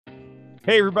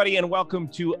Hey, everybody, and welcome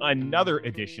to another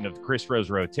edition of the Chris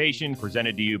Rose Rotation,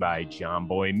 presented to you by John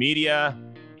Boy Media.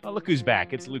 Oh, look who's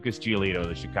back. It's Lucas Giolito of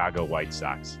the Chicago White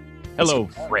Sox. Hello,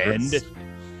 friend.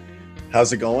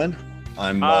 How's it going?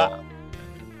 I'm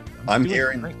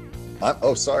here.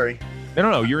 Oh, sorry.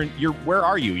 No. You're where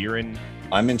are you?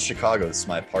 I'm in Chicago. This is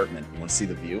my apartment. You want to see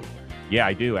the view? Yeah,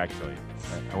 I do, actually.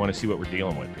 I want to see what we're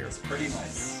dealing with here. It's pretty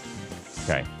nice.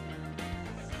 Okay,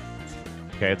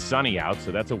 it's sunny out,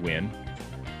 so that's a win.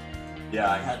 Yeah,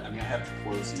 I have to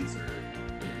close these or the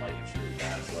lighting's really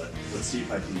bad, but let's see if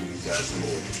I can give you guys a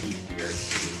little peek here.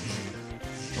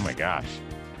 Oh my gosh.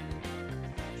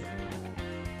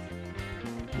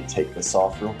 Let me take this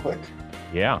off real quick.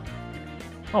 Yeah.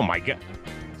 Oh my God.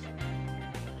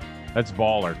 That's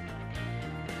baller.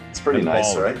 It's pretty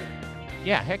nice, right?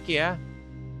 Yeah, heck yeah.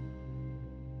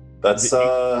 That's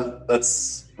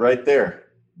right there.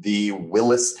 The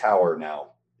Willis Tower now.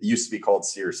 It used to be called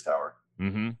Sears Tower.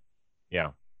 Mm-hmm.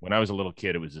 Yeah. When I was a little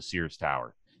kid, it was the Sears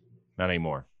Tower. Not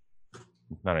anymore.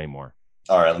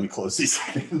 All right, let me close these.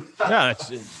 No,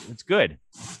 it's good.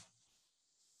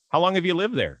 How long have you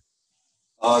lived there?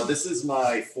 This is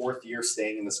my 4th year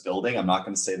staying in this building. I'm not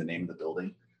going to say the name of the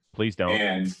building. Please don't.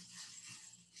 And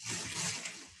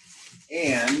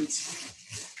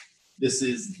this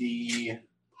is the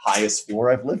highest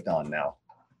floor I've lived on now.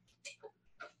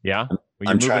 Yeah, well,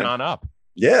 you're moving on up.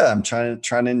 Yeah, I'm trying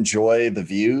to enjoy the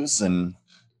views and,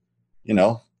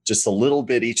 just a little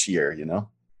bit each year,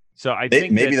 So I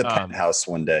think maybe the penthouse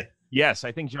one day. Yes,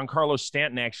 I think Giancarlo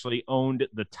Stanton actually owned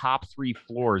the top 3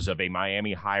 floors of a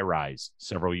Miami high-rise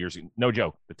several years ago. No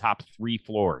joke, the top 3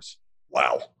 floors.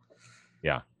 Wow.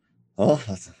 Yeah. Oh,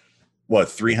 what,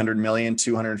 300 million,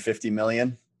 250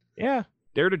 million? Yeah,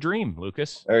 dare to dream,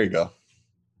 Lucas. There you go.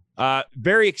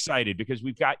 Very excited because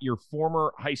we've got your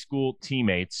former high school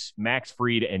teammates, Max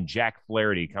Fried and Jack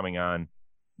Flaherty, coming on.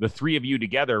 The 3 of you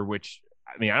together, which,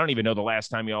 I don't even know the last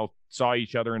time you all saw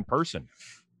each other in person.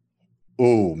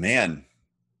 Oh, man.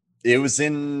 It was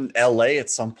in LA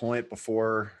at some point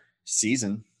before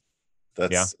season.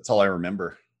 That's all I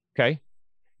remember. Okay.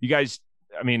 You guys,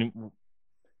 you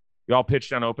all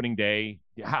pitched on opening day.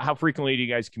 How frequently do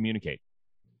you guys communicate?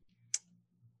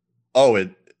 Oh,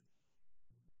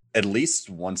 at least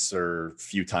once or a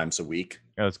few times a week.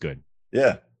 Oh, that's good.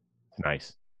 Yeah.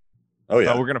 Nice. Oh,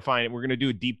 yeah. We're going to do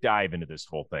a deep dive into this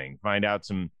whole thing, find out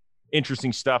some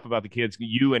interesting stuff about the kids.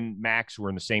 You and Max were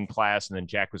in the same class, and then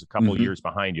Jack was a couple of years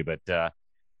behind you, but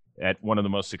at one of the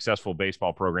most successful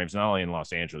baseball programs, not only in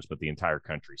Los Angeles, but the entire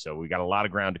country. So we got a lot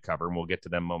of ground to cover, and we'll get to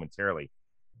them momentarily.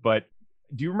 But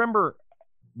do you remember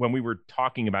when we were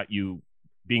talking about you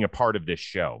being a part of this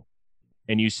show,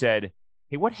 and you said,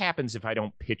 hey, what happens if I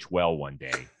don't pitch well one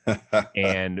day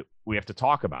and we have to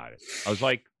talk about it? I was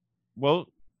like, well,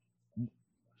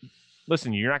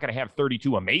 listen, you're not going to have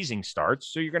 32 amazing starts,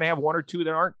 so you're going to have 1 or 2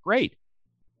 that aren't great.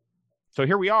 So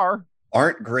here we are.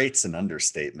 Aren't great's an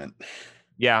understatement.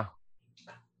 Yeah.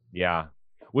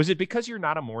 Was it because you're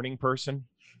not a morning person?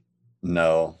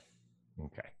 No.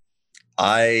 Okay.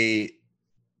 I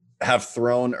have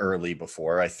thrown early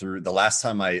before. The last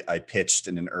time I pitched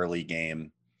in an early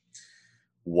game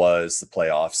was the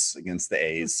playoffs against the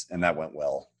A's, and that went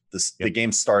well. The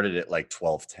game started at like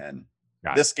 12:10.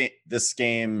 This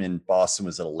game in Boston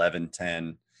was at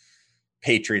 11:10.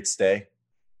 Patriots Day.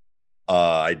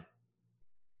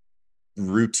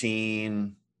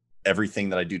 Routine, everything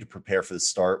that I do to prepare for the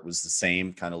start was the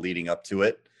same, kind of leading up to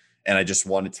it, and I just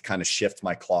wanted to kind of shift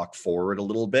my clock forward a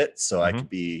little bit so I could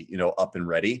be, up and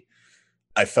ready.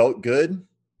 I felt good.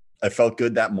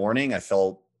 That morning. I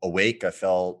felt awake. I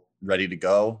felt ready to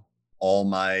go. All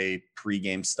my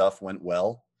pregame stuff went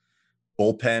well.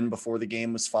 Bullpen before the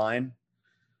game was fine.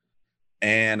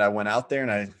 And I went out there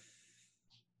and I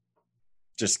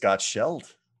just got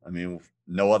shelled.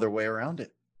 No other way around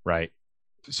it. Right.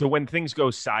 So when things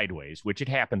go sideways, which it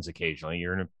happens occasionally,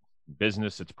 you're in a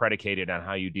business that's predicated on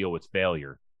how you deal with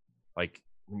failure. Like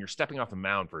when you're stepping off the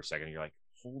mound for a second, you're like,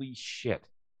 holy shit,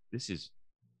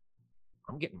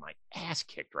 I'm getting my ass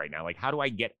kicked right now. Like, how do I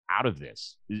get out of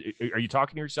this? Are you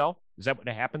talking to yourself? Is that what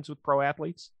happens with pro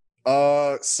athletes?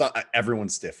 So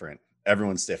everyone's different.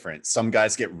 Some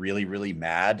guys get really, really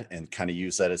mad and kind of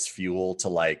use that as fuel to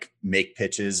like make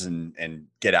pitches and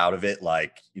get out of it.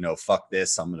 Like, fuck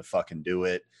this, I'm going to fucking do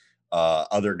it.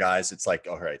 Other guys, it's like,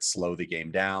 all right, slow the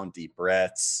game down, deep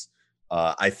breaths.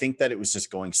 I think that it was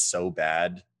just going so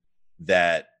bad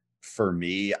that for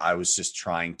me, I was just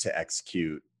trying to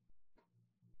execute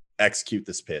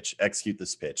this pitch.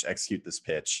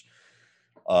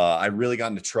 I really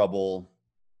got into trouble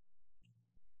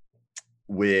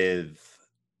with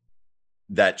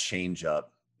that changeup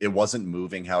it wasn't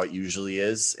moving how it usually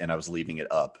is, and I was leaving it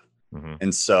up. Mm-hmm.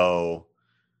 And so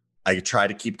I try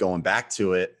to keep going back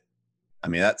to it. I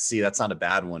mean, that's not a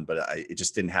bad one, but it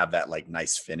just didn't have that like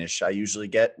nice finish I usually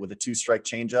get with a 2-strike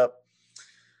changeup.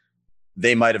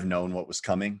 They might have known what was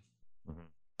coming.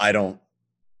 Mm-hmm.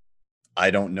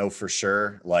 I don't know for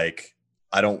sure. Like,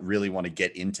 I don't really want to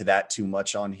get into that too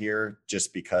much on here,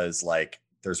 just because like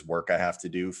there's work I have to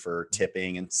do for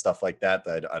tipping and stuff like that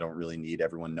I don't really need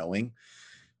everyone knowing.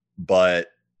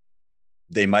 But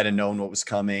they might have known what was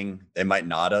coming. They might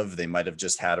not have. They might have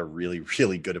just had a really,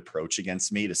 really good approach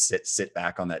against me to sit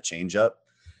back on that changeup.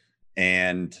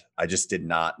 And I just did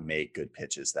not make good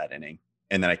pitches that inning.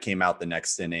 And then I came out the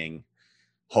next inning,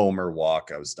 homer,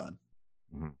 walk, I was done.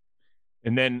 Mm-hmm.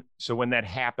 And then, so when that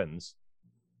happens,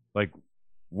 like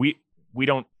we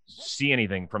don't see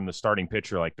anything from the starting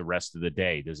pitcher like the rest of the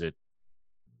day. Does it?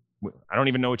 I don't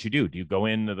even know what you do. Do you go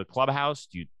into the clubhouse?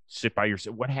 Do you sit by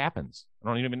yourself? What happens? I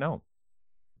don't even know.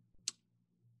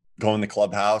 Go in the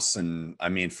clubhouse, and I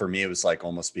mean, for me, it was like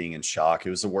almost being in shock.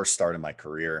 It was the worst start of my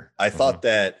career. I thought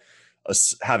that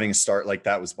having a start like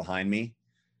that was behind me,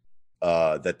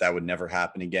 that would never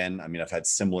happen again. I mean, I've had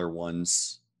similar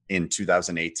ones in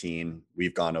 2018.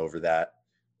 We've gone over that,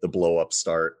 the blow up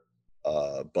start.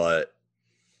 But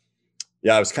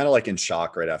yeah, I was kind of like in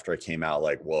shock right after I came out,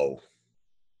 like, whoa,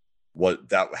 what,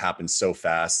 that happened so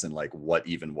fast. And like, what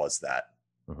even was that?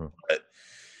 But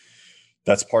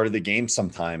that's part of the game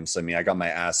sometimes. I mean, I got my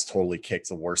ass totally kicked,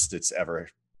 the worst it's ever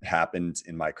happened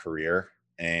in my career.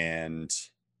 And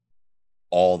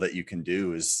all that you can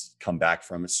do is come back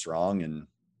from it strong and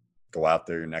go out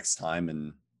there next time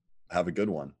and have a good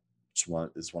one, which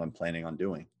is what I'm planning on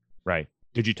doing. Right.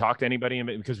 Did you talk to anybody?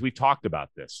 Because we've talked about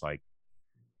this, like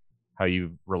how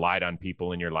you relied on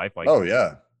people in your life. Like, oh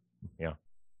yeah. Yeah.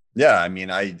 Yeah. I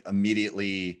mean, I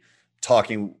immediately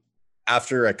talking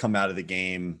after I come out of the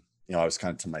game, you know, I was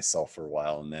kind of to myself for a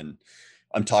while, and then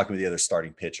I'm talking with the other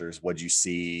starting pitchers. What'd you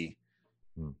see?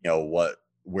 You know,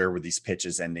 where were these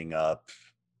pitches ending up?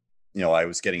 You know, I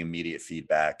was getting immediate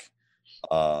feedback.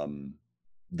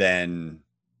 Then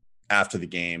after the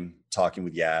game, talking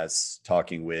with Yaz,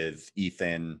 talking with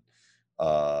Ethan,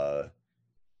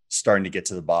 starting to get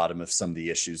to the bottom of some of the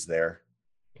issues there.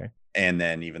 Okay. And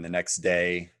then even the next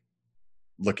day,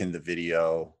 looking at the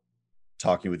video,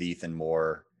 talking with Ethan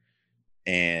more,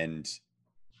 and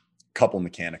a couple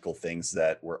mechanical things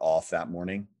that were off that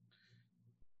morning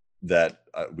that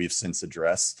we've since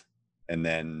addressed. And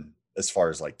then as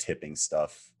far as like tipping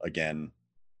stuff, again,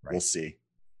 we'll see.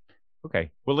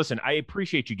 Okay. Well, listen, I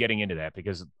appreciate you getting into that,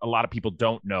 because a lot of people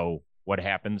don't know what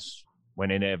happens when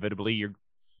inevitably you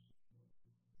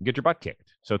get your butt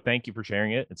kicked. So thank you for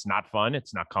sharing it. It's not fun.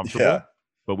 It's not comfortable,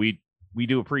 but we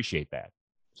do appreciate that.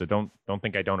 So don't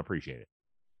think I don't appreciate it.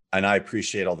 And I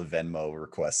appreciate all the Venmo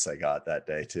requests I got that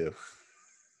day too.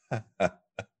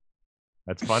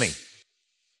 That's funny.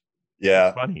 Yeah.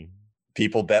 That's funny.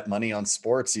 People bet money on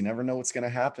sports. You never know what's going to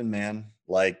happen, man.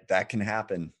 Like, that can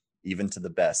happen even to the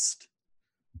best.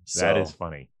 That is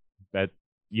funny. That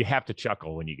you have to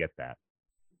chuckle when you get that.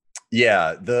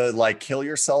 Yeah. The like kill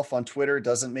yourself on Twitter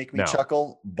doesn't make me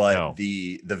chuckle, but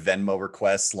the Venmo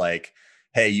requests, like,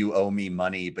 hey, you owe me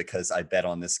money because I bet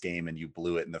on this game and you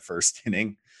blew it in the first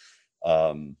inning.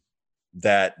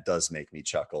 That does make me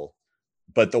chuckle.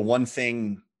 But the one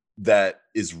thing that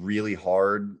is really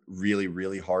hard, really,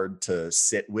 really hard to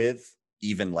sit with,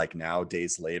 even like now,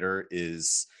 days later,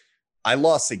 is I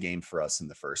lost a game for us in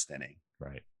the first inning.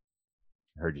 Right.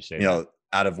 I heard you say that. You know,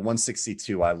 out of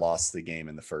 162, I lost the game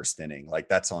in the first inning. Like,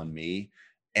 that's on me.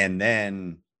 And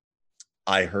then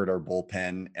I hurt our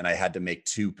bullpen, and I had to make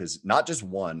not just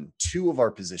one, two of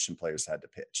our position players had to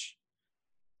pitch.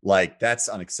 Like, that's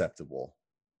unacceptable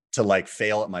to like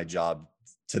fail at my job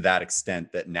to that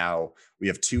extent, that now we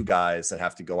have two guys that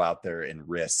have to go out there and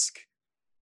risk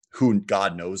who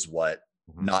God knows what,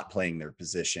 not playing their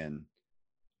position,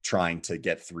 trying to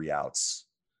get 3 outs.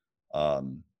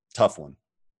 Tough one.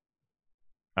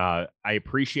 I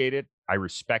appreciate it. I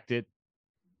respect it.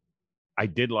 I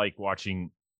did like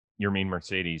watching Yermin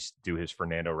Mercedes do his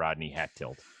Fernando Rodney hat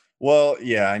tilt. Well,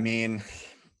 yeah, I mean,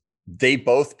 they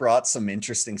both brought some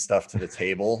interesting stuff to the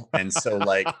table. And so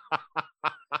like,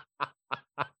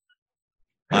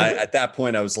 at that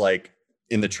point, I was like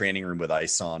in the training room with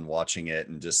ice on watching it,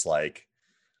 and just like,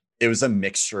 it was a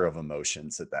mixture of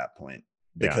emotions at that point,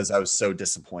 because I was so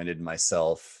disappointed in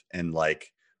myself, and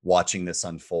like watching this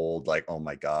unfold, like, oh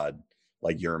my God,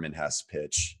 like Yermin has to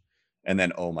pitch. And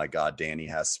then, oh my God, Danny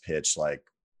has to pitch. Like,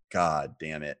 God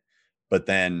damn it. But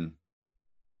then,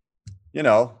 you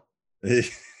know, hey,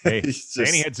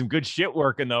 Danny had some good shit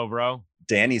working though, bro.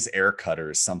 Danny's air cutter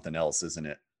is something else, isn't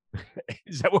it?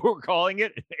 Is that what we're calling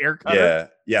it? Air cutter? Yeah.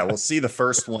 Yeah. We'll see the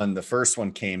first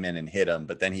one came in and hit him,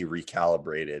 but then he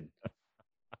recalibrated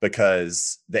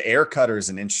because the air cutter is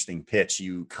an interesting pitch.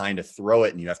 You kind of throw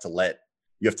it and you have to let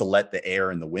the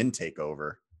air and the wind take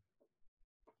over.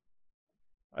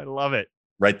 I love it.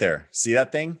 Right there. See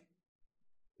that thing?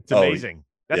 It's amazing.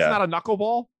 That's not a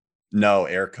knuckleball? No,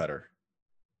 air cutter.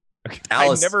 Okay.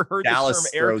 I've never heard the term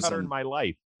air cutter in my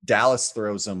life. Dallas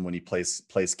throws them when he plays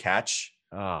catch.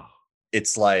 Oh.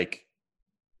 It's like,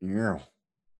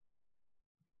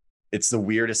 it's the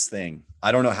weirdest thing.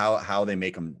 I don't know how they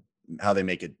make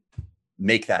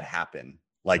that happen.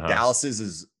 Like Dallas's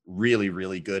is really,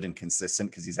 really good and consistent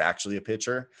because he's actually a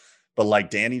pitcher. But like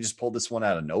Danny just pulled this one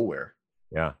out of nowhere.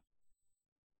 Yeah.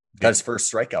 Got his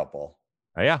first strikeout ball.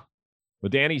 Oh, yeah. Well,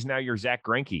 Danny's now your Zach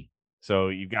Greinke. So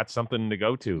you've got something to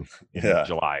go to in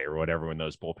July or whatever when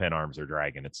those bullpen arms are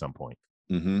dragging at some point.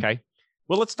 Mm-hmm. Okay.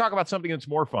 Well, let's talk about something that's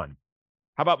more fun.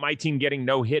 How about my team getting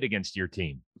no hit against your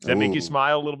team? Does that make you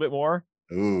smile a little bit more?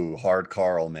 Ooh, Hard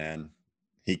Carl, man.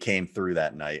 He came through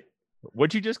that night.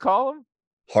 What'd you just call him?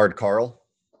 Hard Carl.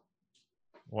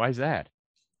 Why is that?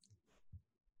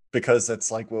 Because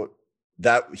that's like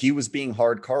he was being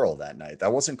Hard Carl that night.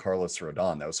 That wasn't Carlos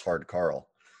Rodon. That was Hard Carl.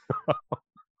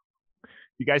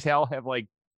 You guys all have like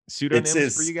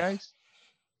pseudonyms for you guys?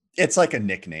 It's like a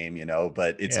nickname,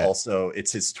 but it's also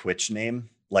his Twitch name.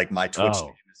 Like my Twitch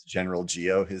name is General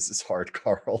Geo. His is Hard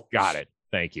Carl. Got it.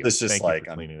 Thank you. It's just I'm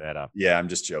cleaning that up. Yeah, I'm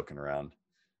just joking around.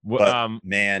 But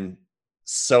man,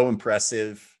 so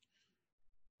impressive.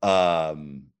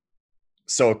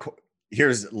 So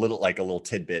here's a little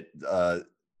tidbit.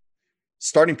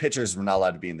 Starting pitchers were not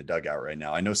allowed to be in the dugout right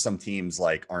now. I know some teams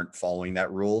like aren't following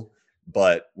that rule,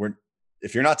 but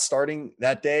if you're not starting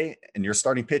that day and you're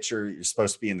starting pitcher, you're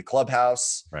supposed to be in the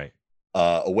clubhouse, right?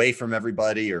 Away from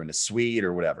everybody or in a suite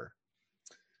or whatever.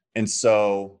 And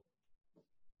so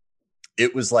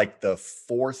it was like the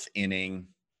fourth inning.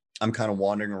 I'm kind of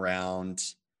wandering around,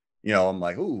 I'm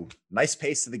like, ooh, nice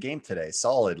pace of the game today.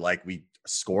 Solid. Like we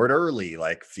scored early,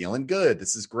 like feeling good.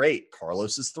 This is great.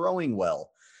 Carlos is throwing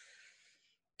well.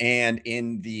 And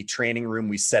in the training room,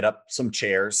 we set up some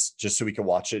chairs just so we could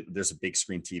watch it. There's a big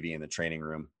screen TV in the training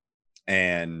room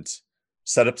and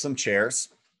set up some chairs.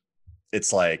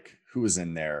 It's like, who was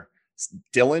in there?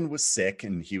 Dylan was sick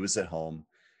and he was at home.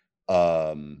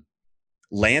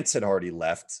 Lance had already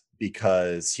left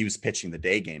because he was pitching the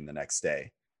day game the next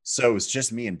day. So it was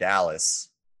just me and Dallas.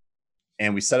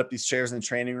 And we set up these chairs in the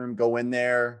training room, go in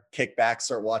there, kick back,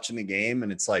 start watching the game.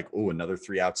 And it's like, oh, another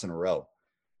 3 outs in a row.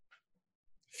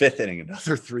 Fifth inning,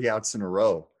 another 3 outs in a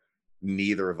row.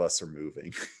 Neither of us are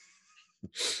moving.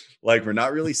 Like we're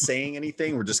not really saying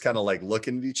anything. We're just kind of like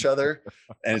looking at each other.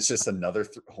 And it's just another,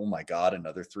 oh my God,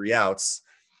 another 3 outs.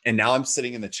 And now I'm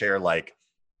sitting in the chair like.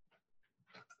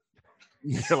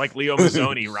 You're like Leo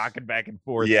Mazzoni rocking back and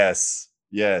forth. Yes.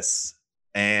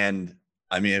 And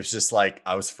I mean, it's just like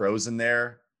I was frozen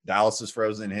there. Dallas was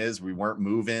frozen in his. We weren't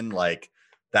moving. Like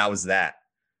that was that.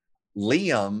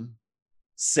 Liam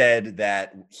said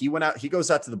that he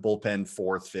goes out to the bullpen,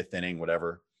 fourth, fifth inning,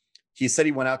 whatever. He said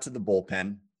he went out to the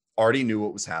bullpen, already knew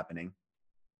what was happening.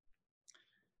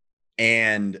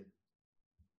 And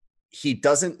he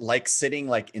doesn't like sitting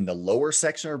like in the lower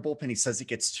section of our bullpen. He says it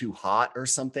gets too hot or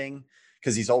something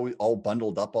because he's always all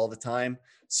bundled up all the time.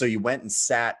 So he went and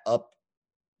sat up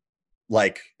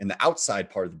like in the outside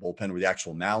part of the bullpen where the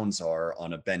actual mounds are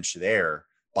on a bench there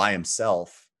by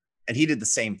himself. And he did the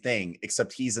same thing,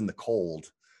 except he's in the cold.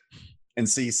 And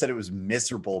so he said it was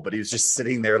miserable, but he was just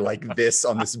sitting there like this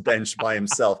on this bench by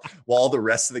himself while all the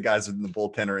rest of the guys in the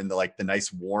bullpen are in the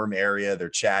nice warm area. They're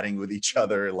chatting with each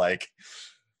other.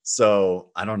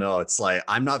 So I don't know. It's like,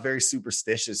 I'm not very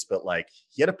superstitious, but like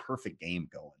he had a perfect game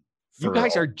going. You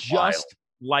guys are just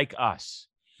like us.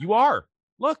 You are.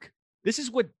 Look, this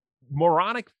is what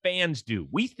moronic fans do.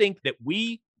 We think that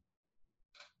we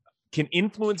can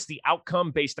influence the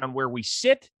outcome based on where we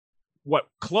sit, what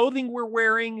clothing we're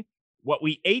wearing, what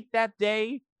we ate that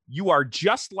day. You are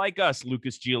just like us,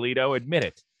 Lucas Giolito. Admit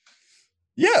it.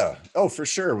 Yeah. Oh, for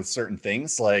sure. With certain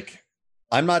things, like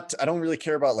I don't really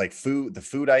care about like the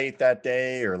food I ate that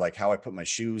day or like how I put my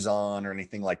shoes on or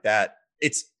anything like that.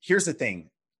 Here's the thing.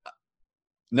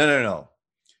 No.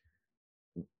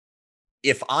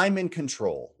 If I'm in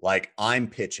control, like I'm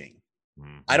pitching,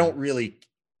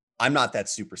 I'm not that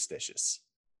superstitious.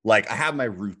 Like I have my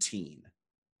routine,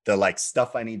 the like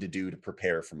stuff I need to do to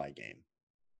prepare for my game.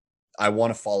 I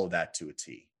want to follow that to a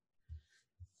T.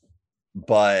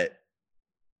 But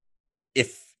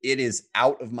if it is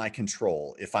out of my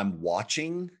control. If I'm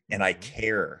watching and I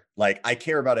care, like I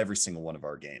care about every single one of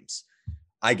our games,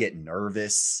 I get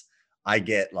nervous. I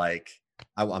get like,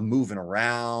 I'm moving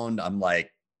around. I'm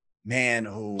like, man,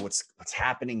 oh, what's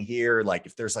happening here? Like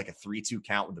if there's like a 3-2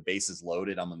 count with the bases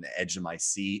loaded, I'm on the edge of my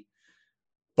seat.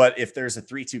 But if there's a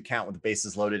 3-2 count with the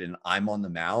bases loaded and I'm on the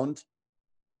mound,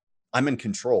 I'm in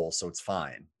control, so it's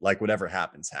fine. Like whatever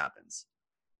happens, happens.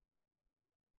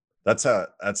 That's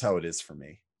how it is for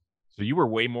me. So you were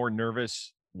way more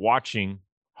nervous watching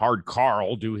Hard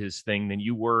Carl do his thing than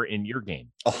you were in your game.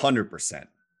 100%.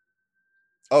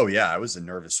 Oh yeah, I was a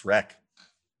nervous wreck.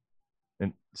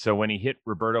 And so when he hit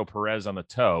Roberto Perez on the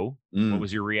toe, what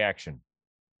was your reaction?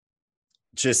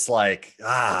 Just like,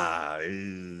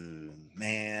 man.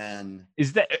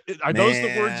 Are those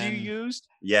the words you used?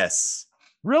 Yes.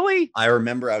 Really? I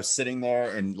remember I was sitting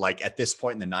there and like at this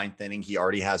point in the 9th inning, he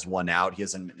already has one out. He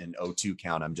has an 0-2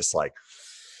 count. I'm just like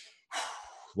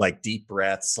deep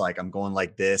breaths. Like I'm going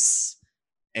like this.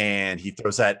 And he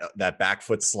throws that back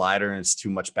foot slider and it's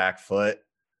too much back foot.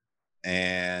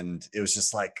 And it was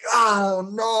just like, oh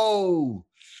no.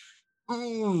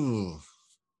 Ooh,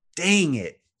 dang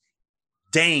it.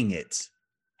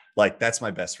 Like that's my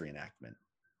best reenactment.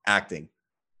 Acting.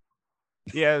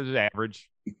 Yeah, it was average.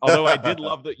 Although I did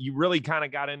love that you really kind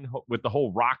of got in with the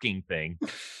whole rocking thing.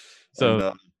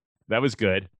 So that was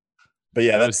good. But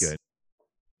yeah, that was good.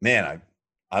 Man,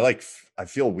 I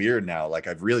feel weird now. Like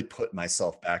I've really put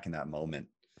myself back in that moment.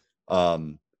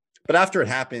 But after it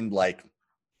happened, like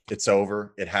it's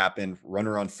over. It happened.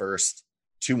 Runner on first,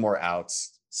 2 more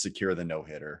outs, secure the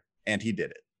no-hitter. And he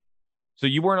did it. So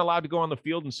you weren't allowed to go on the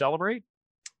field and celebrate?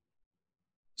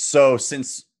 So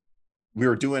since we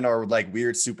were doing our like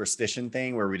weird superstition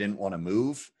thing where we didn't want to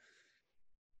move,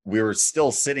 we were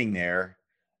still sitting there.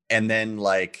 And then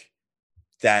like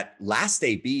that last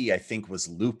AB, I think was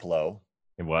Luplo.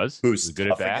 It was. Who's good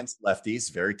tough at that. Against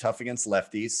lefties, very tough against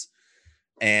lefties.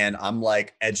 And I'm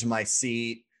like edge of my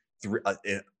seat,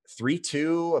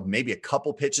 3-2, maybe a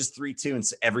couple pitches, 3-2. And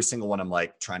so every single one, I'm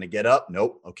like trying to get up.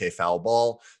 Nope. Okay. Foul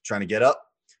ball, trying to get up.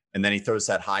 And then he throws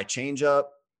that high changeup.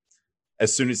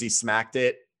 As soon as he smacked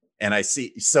it, and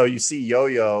you see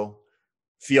Yo-Yo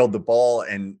field the ball,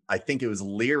 and I think it was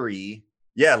Leary.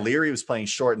 Yeah, Leary was playing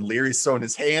short, and Leary's throwing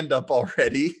his hand up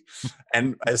already.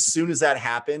 And as soon as that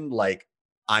happened, like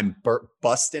I'm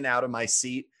busting out of my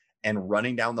seat and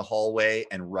running down the hallway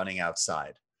and running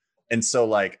outside. And so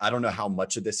like, I don't know how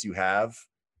much of this you have.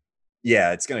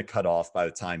 Yeah, it's going to cut off by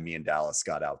the time me and Dallas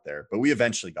got out there, but we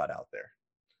eventually got out there.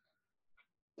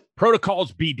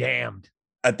 Protocols be damned.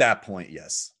 At that point,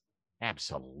 yes.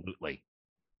 Absolutely.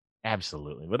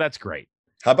 Well, that's great.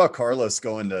 How about Carlos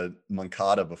going to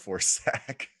Moncada before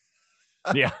Zach?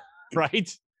 Yeah,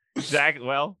 right? Zach,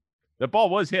 well, the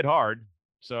ball was hit hard,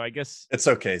 so I guess it's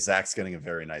okay. Zach's getting a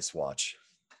very nice watch.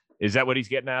 Is that what he's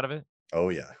getting out of it? Oh,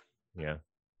 yeah. Yeah.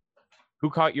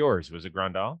 Who caught yours? Was it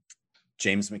Grandal?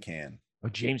 James McCann. Oh,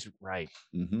 James, right.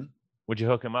 Mm-hmm. What'd you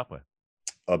hook him up with?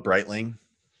 A Breitling.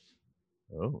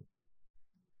 Oh.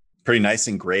 Pretty nice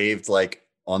engraved, like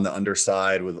on the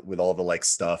underside with all the like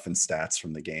stuff and stats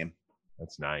from the game.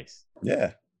 That's nice.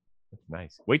 Yeah. That's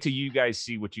nice. Wait till you guys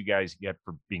see what you guys get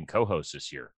for being co-hosts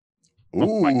this year. Ooh.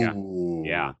 Oh my God.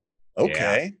 Yeah.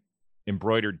 Okay. Yeah.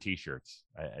 Embroidered t-shirts.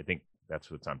 I think that's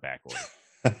what's on back order.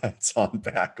 It's on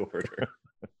back order.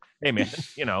 Hey man,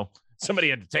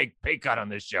 somebody had to take pay cut on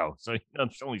this show. So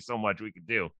there's only so much we could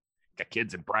do. Got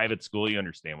kids in private school. You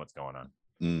understand what's going on.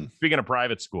 Speaking of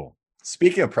private school,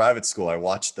 I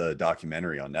watched the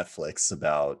documentary on Netflix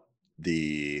about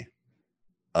the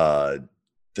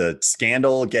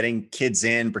scandal getting kids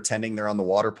in, pretending they're on the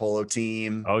water polo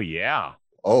team. Oh, yeah.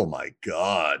 Oh, my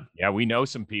God. Yeah, we know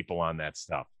some people on that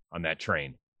stuff, on that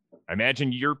train. I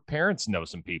imagine your parents know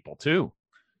some people, too.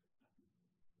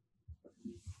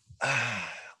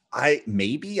 I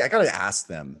got to ask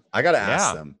them.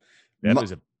 Ask them. That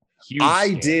was a huge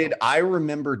scandal. I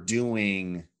remember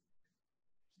doing,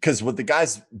 because what the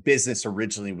guy's business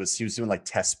originally was, he was doing like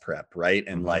test prep, right?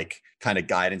 And like kind of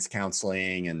guidance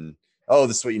counseling and, oh,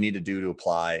 this is what you need to do to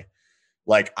apply.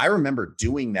 Like, I remember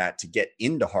doing that to get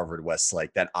into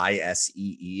Harvard-Westlake, that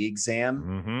ISEE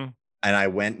exam. And I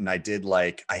went and I did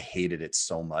like, I hated it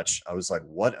so much. I was like,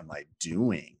 what am I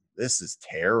doing? This is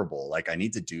terrible. Like, I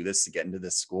need to do this to get into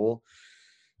this school.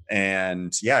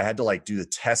 And yeah, I had to like do the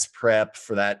test prep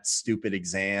for that stupid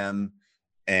exam.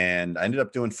 And I ended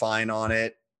up doing fine on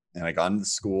it. And I got into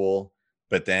school,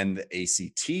 but then the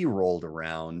ACT rolled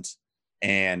around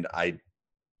and I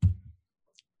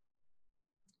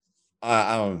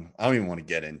don't even want to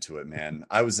get into it, man.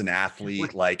 I was an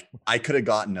athlete. Like I could have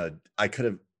gotten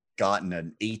gotten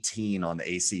an 18 on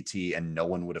the ACT and no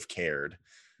one would have cared.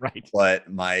 Right.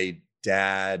 But my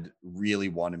dad really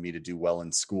wanted me to do well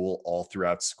in school all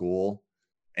throughout school.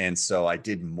 And so I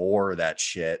did more of that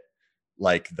shit.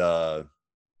 Like I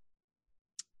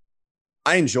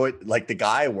enjoyed, like, the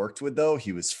guy I worked with though,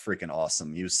 he was freaking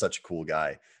awesome. He was such a cool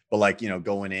guy. But like, you know,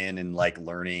 going in and like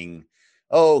learning,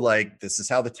 oh, like this is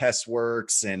how the test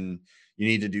works and you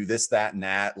need to do this, that, and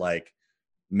that. Like,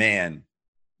 man,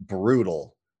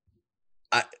 brutal.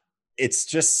 It's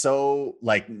just so,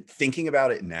 like, thinking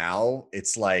about it now,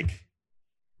 it's like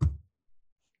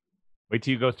wait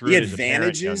till you go through the it as a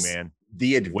parent, young advantages, man.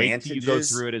 the Wait till you go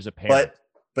advantages, through it as a parent.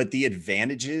 but the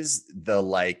advantages the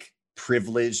like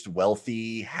privileged,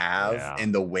 wealthy have, Yeah.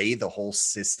 and the way the whole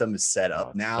system is set up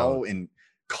Oh, now in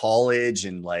college,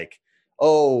 and like,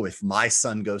 oh, if my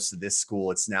son goes to this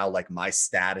school, it's now like my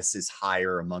status is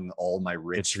higher among all my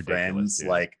rich friends. dude.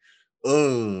 Like,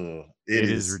 oh, it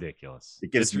is ridiculous.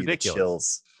 It gives me ridiculous. the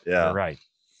chills. Yeah. You're right.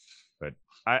 But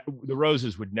the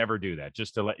Roses would never do that.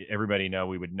 Just to let everybody know,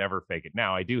 we would never fake it.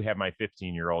 Now, I do have my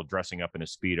 15-year-old dressing up in a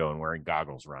Speedo and wearing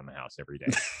goggles around the house every day.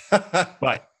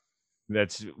 But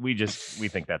we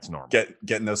think that's normal.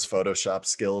 Getting those Photoshop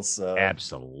skills.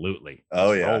 Absolutely.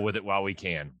 Oh, yeah. Roll with it while we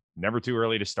can. Never too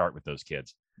early to start with those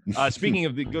kids. Speaking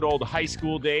of the good old high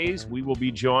school days, we will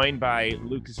be joined by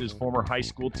Lucas's former high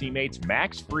school teammates,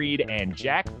 Max Fried and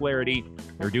Jack Flaherty.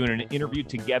 They're doing an interview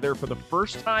together for the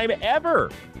first time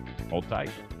ever. Hold tight.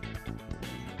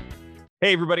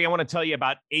 Hey, everybody, I want to tell you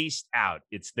about Aced Out.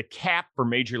 It's the cap for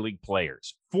Major League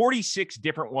players. 46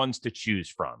 different ones to choose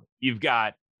from. You've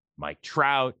got Mike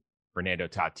Trout, Fernando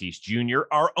Tatis Jr.,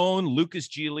 our own Lucas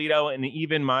Giolito, and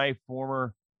even my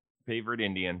former favorite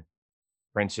Indian,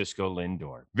 Francisco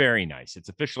Lindor. Very nice. It's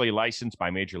officially licensed by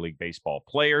Major League Baseball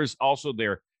players. Also,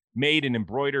 they're made and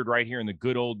embroidered right here in the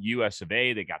good old US of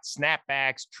A. They got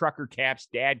snapbacks, trucker caps,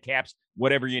 dad caps,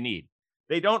 whatever you need.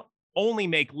 They don't only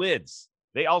make lids.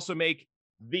 They also make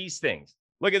these things.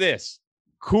 Look at this.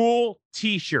 Cool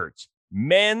t-shirts.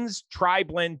 Men's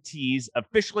tri-blend tees,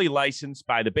 officially licensed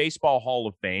by the Baseball Hall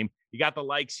of Fame. You got the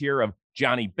likes here of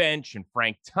Johnny Bench and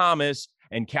Frank Thomas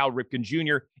and Cal Ripken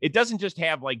Jr. It doesn't just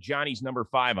have like Johnny's number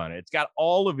 5 on it. It's got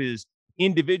all of his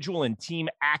individual and team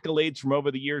accolades from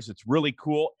over the years. It's really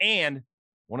cool. And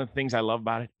one of the things I love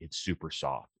about it, it's super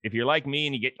soft. If you're like me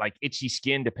and you get like itchy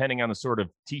skin, depending on the sort of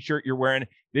t-shirt you're wearing,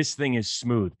 this thing is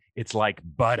smooth. It's like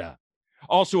butter.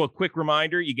 Also, a quick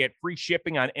reminder, you get free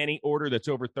shipping on any order that's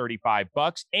over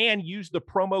 $35 and use the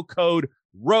promo code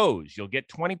ROSE. You'll get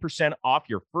 20% off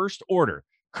your first order,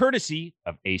 courtesy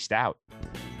of Aced Out.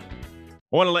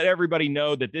 I want to let everybody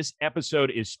know that this episode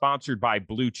is sponsored by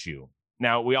Blue Chew.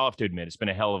 Now, we all have to admit, it's been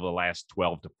a hell of the last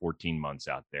 12 to 14 months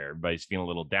out there. Everybody's feeling a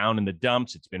little down in the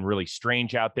dumps. It's been really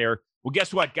strange out there. Well,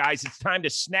 guess what, guys? It's time to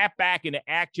snap back into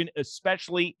action,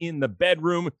 especially in the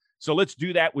bedroom. So let's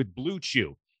do that with Blue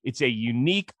Chew. It's a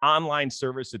unique online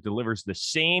service that delivers the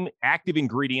same active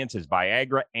ingredients as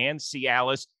Viagra and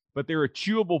Cialis, but they're a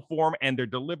chewable form and they're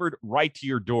delivered right to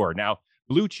your door. Now,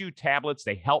 Blue Chew tablets,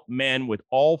 they help men with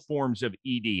all forms of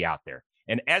ED out there.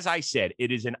 And as I said,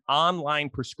 it is an online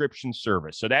prescription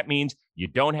service. So that means you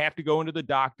don't have to go into the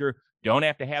doctor, don't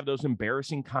have to have those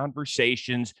embarrassing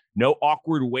conversations, no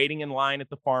awkward waiting in line at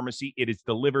the pharmacy. It is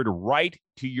delivered right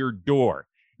to your door.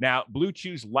 Now, Blue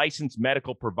Chew's licensed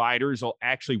medical providers will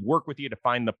actually work with you to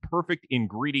find the perfect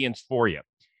ingredients for you.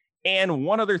 And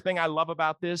one other thing I love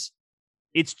about this,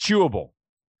 it's chewable.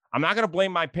 I'm not going to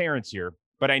blame my parents here,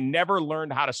 but I never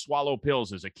learned how to swallow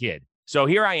pills as a kid. So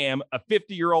here I am, a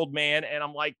 50-year-old man, and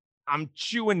I'm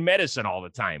chewing medicine all the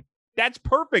time. That's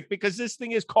perfect because this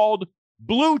thing is called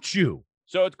Blue Chew.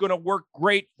 So it's going to work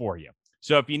great for you.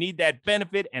 So if you need that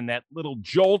benefit and that little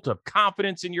jolt of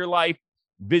confidence in your life,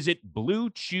 visit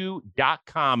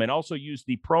bluechew.com and also use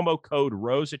the promo code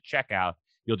ROSE at checkout.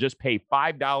 You'll just pay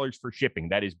 $5 for shipping.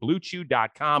 That is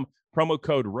bluechew.com, promo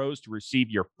code ROSE to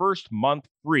receive your first month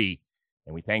free.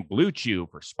 And we thank Blue Chew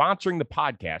for sponsoring the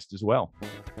podcast as well.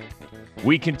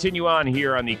 We continue on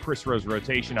here on the Chris Rose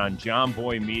rotation on John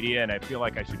Boy Media, and I feel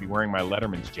like I should be wearing my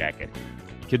Letterman's jacket.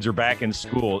 Kids are back in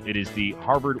school. It is the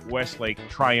Harvard-Westlake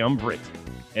Triumvirate,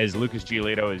 as Lucas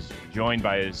Giolito is joined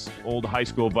by his old high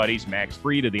school buddies, Max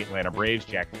Fried of the Atlanta Braves,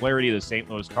 Jack Flaherty of the St.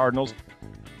 Louis Cardinals.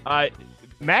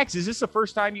 Max, is this the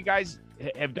first time you guys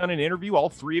have done an interview, all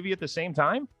three of you at the same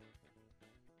time?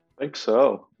 I think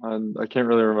so. I can't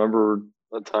really remember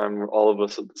a time where all of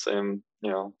us at the same,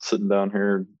 sitting down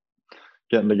here,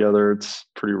 getting together. It's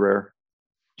pretty rare.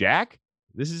 Jack,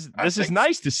 this is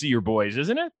nice to see your boys,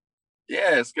 isn't it?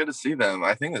 Yeah, it's good to see them.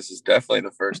 I think this is definitely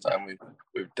the first time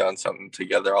we've done something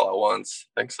together all at once.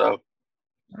 I think so.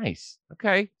 Nice.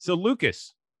 Okay. So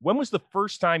Lucas, when was the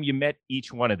first time you met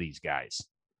each one of these guys?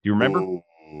 Do you remember?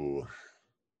 Ooh,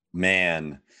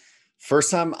 man.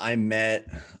 First time I met,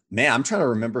 man, I'm trying to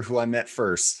remember who I met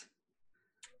first.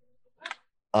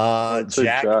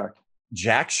 Jack.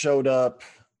 Jack showed up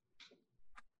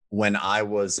when I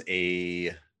was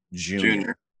a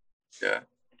junior.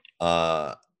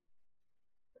 Yeah.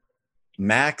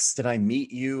 Max, did I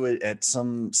meet you at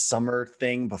some summer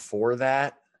thing before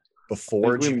that?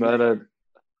 Before we met at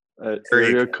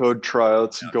area code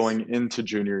tryouts going into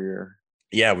junior year.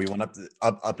 Yeah, we went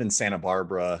up in Santa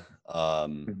Barbara.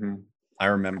 I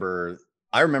remember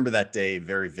that day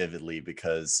very vividly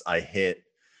because I hit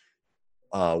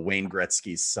Wayne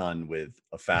Gretzky's son with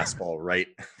a fastball right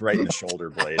in the shoulder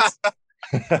blades.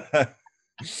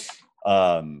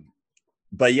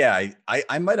 But yeah,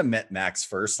 I might have met Max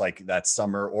first, like that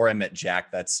summer, or I met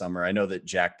Jack that summer. I know that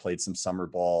Jack played some summer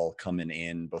ball coming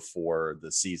in before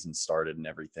the season started and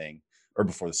everything, or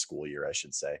before the school year, I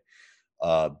should say.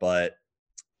 But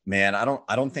man, I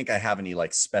don't think I have any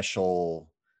like special,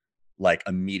 like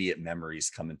immediate memories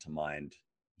coming to mind.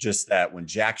 Just that when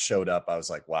Jack showed up, I was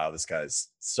like, wow, this guy's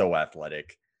so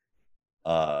athletic.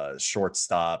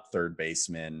 Shortstop, third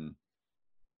baseman.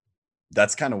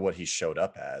 That's kind of what he showed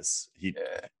up as.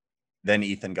 Then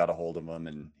Ethan got a hold of him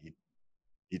and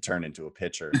he turned into a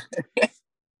pitcher.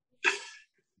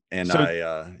 And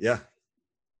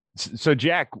So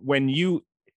Jack,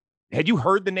 had you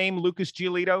heard the name Lucas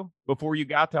Giolito before you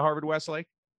got to Harvard-Westlake?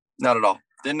 Not at all.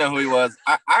 Didn't know who he was.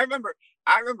 I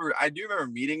do remember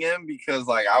meeting him because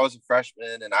like I was a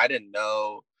freshman and I didn't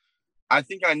know. I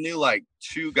think I knew like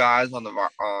two guys on the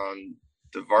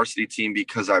varsity team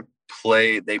because they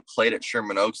played at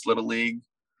Sherman Oaks Little League.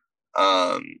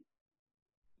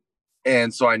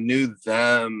 And so I knew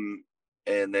them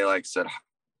and they like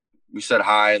we said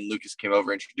hi and Lucas came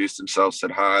over, introduced himself,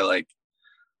 said hi. Like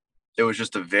it was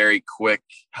just a very quick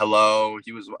hello.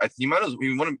 He was one of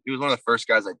the first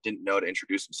guys I didn't know to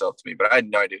introduce himself to me, but I had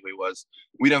no idea who he was.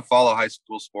 We didn't follow high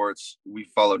school sports. We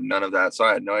followed none of that. So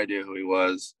I had no idea who he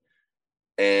was.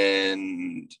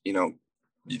 And,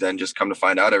 you then just come to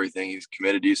find out everything. He's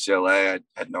committed to UCLA. I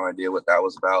had no idea what that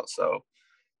was about. So,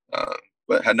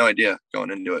 but had no idea going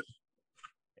into it.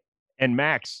 And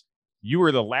Max, you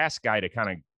were the last guy to kind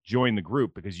of join the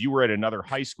group because you were at another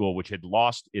high school which had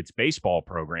lost its baseball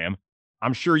program.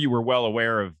 I'm sure you were well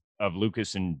aware of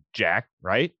Lucas and Jack,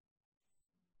 right?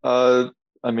 I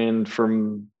mean,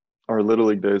 from our Little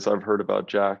League days, I've heard about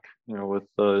Jack, with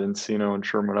Encino and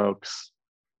Sherman Oaks.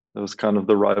 It was kind of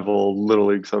the rival Little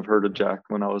Leagues. I've heard of Jack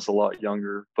when I was a lot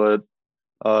younger, but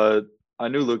I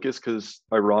knew Lucas because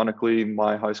ironically,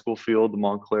 my high school field, the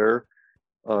Montclair,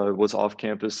 was off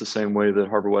campus the same way that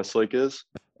Harvard-Westlake is.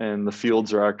 And the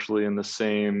fields are actually in the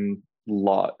same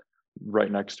lot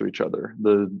right next to each other.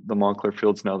 The Montclair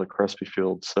field's now the Crespi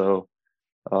field. So,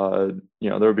 there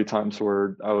would be times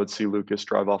where I would see Lucas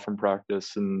drive off from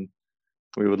practice and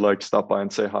we would like stop by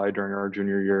and say hi during our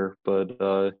junior year.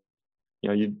 But,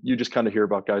 you just kind of hear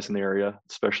about guys in the area,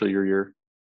 especially your year.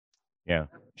 Yeah.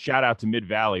 Shout out to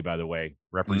Mid-Valley, by the way,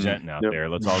 representing out there.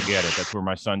 Let's all get it. That's where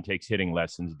my son takes hitting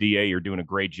lessons. DA, you're doing a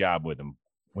great job with him.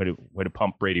 Way to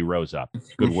pump Brady Rose up.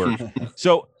 Good work.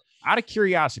 So out of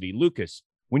curiosity, Lucas,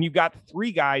 when you've got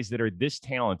three guys that are this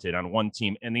talented on one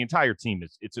team and the entire team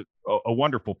it's a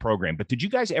wonderful program, but did you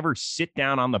guys ever sit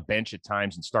down on the bench at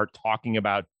times and start talking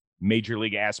about major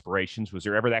league aspirations? Was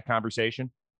there ever that conversation?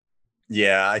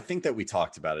 Yeah, I think that we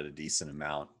talked about it a decent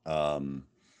amount.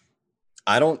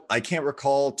 I can't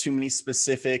recall too many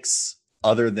specifics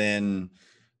other than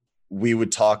we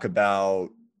would talk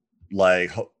about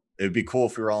like, it'd be cool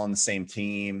if we were all on the same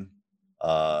team,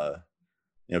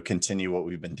 continue what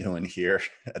we've been doing here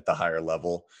at the higher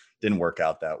level. Didn't work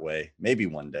out that way. Maybe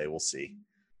one day, we'll see.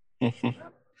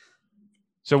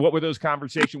 So what were those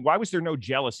conversations? Why was there no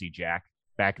jealousy, Jack,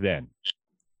 back then?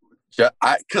 Yeah,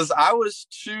 because I was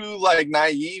too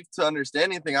naive to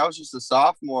understand anything. I was just a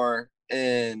sophomore,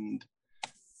 and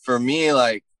for me,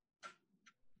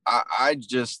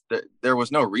 there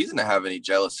was no reason to have any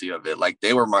jealousy of it. Like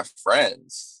they were my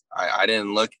friends. I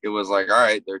didn't look. It was like, all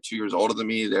right, they're 2 years older than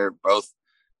me. They're both,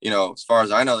 as far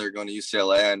as I know, they're going to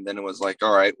UCLA. And then it was like,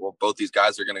 all right, well, both these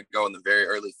guys are going to go in the very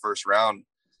early first round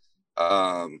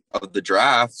of the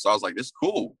draft. So I was like, this is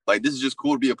cool. Like this is just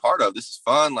cool to be a part of. This is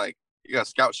fun. Like. You got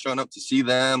scouts showing up to see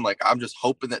them. Like, I'm just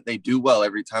hoping that they do well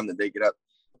every time that they get up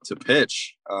to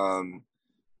pitch.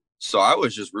 So I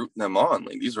was just rooting them on.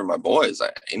 Like, these were my boys.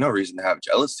 Ain't no reason to have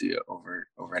jealousy over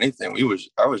anything.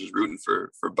 I was just rooting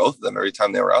for both of them every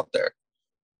time they were out there.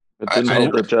 It didn't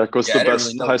help that Jack was the best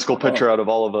really know high school what's going on. pitcher out of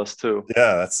all of us too.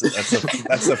 Yeah, that's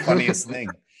the funniest thing.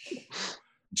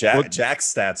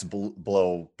 Jack's stats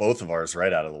blow both of ours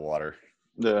right out of the water.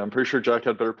 Yeah, I'm pretty sure Jack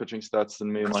had better pitching stats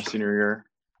than me in my senior year.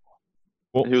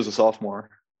 Well, he was a sophomore.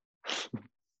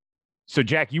 So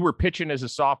Jack, you were pitching as a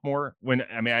sophomore when,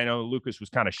 I mean, I know Lucas was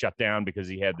kind of shut down because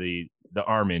he had the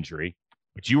arm injury,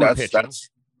 but you were pitching.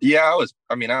 Yeah, I was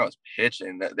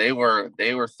pitching. They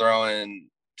were throwing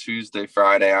Tuesday,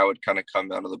 Friday. I would kind of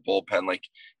come out of the bullpen like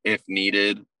if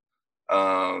needed.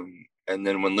 And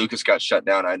then when Lucas got shut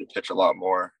down, I had to pitch a lot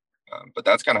more. But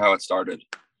that's kind of how it started.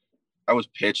 I was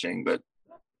pitching, but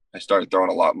I started throwing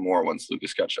a lot more once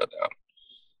Lucas got shut down.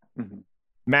 Mm-hmm.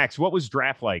 Max, what was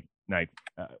draft night?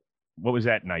 What was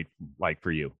that night like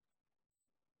for you?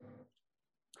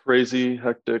 Crazy,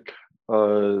 hectic.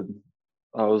 I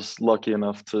was lucky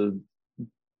enough to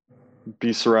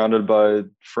be surrounded by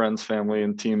friends, family,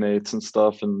 and teammates and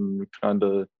stuff, and we kind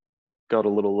of got a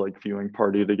little like viewing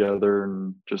party together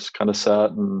and just kind of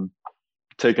sat and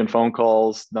taking phone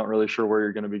calls, not really sure where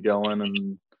you're going to be going.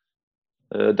 And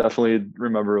I definitely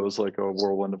remember it was like a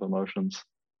whirlwind of emotions.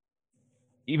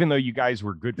 Even though you guys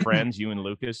were good friends, you and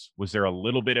Lucas, was there a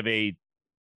little bit of a,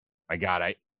 my God,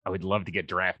 I would love to get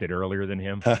drafted earlier than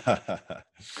him?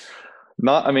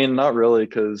 Not really,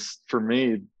 because for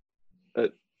me,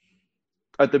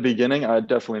 at the beginning, I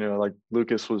definitely knew like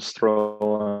Lucas was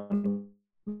throwing,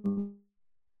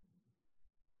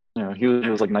 he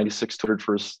was like 96 200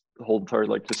 for his whole entire,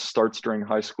 like his starts during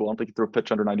high school. I don't think he threw a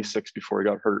pitch under 96 before he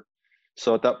got hurt.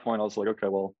 So at that point I was like, okay,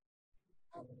 well,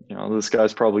 this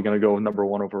guy's probably going to go number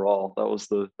one overall. That was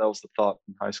the thought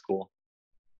in high school.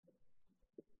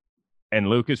 And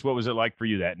Lucas, what was it like for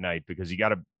you that night? Because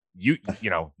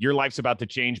your life's about to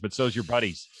change, but so's your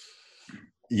buddies.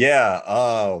 Yeah.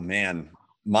 Oh man.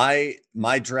 My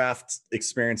draft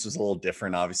experience was a little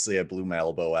different. Obviously I blew my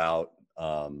elbow out.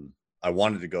 I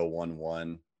wanted to go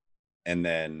 1-1, and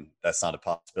then that's not a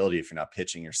possibility if you're not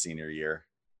pitching your senior year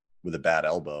with a bad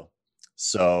elbow.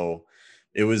 So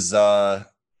it was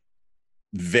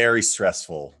very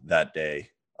stressful that day.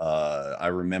 I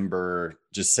remember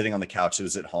just sitting on the couch. It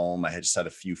was at home. I had just had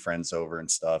a few friends over and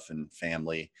stuff and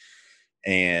family.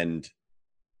 And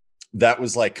that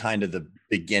was like kind of the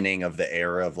beginning of the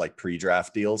era of like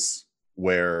pre-draft deals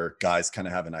where guys kind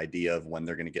of have an idea of when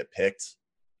they're going to get picked,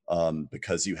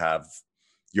 because you have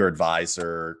your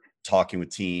advisor talking with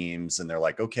teams and they're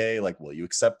like, okay, like, will you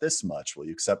accept this much? Will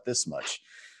you accept this much?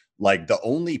 Like the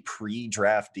only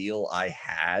pre-draft deal I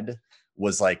had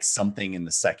was like something in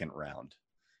the second round.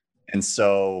 And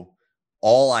so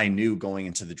all I knew going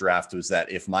into the draft was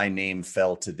that if my name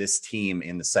fell to this team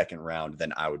in the second round,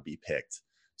 then I would be picked.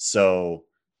 So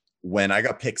when I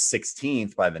got picked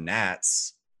 16th by the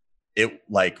Nats, it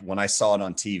like when I saw it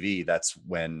on TV, that's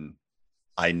when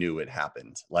I knew it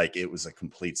happened. Like it was a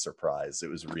complete surprise. It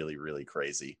was really, really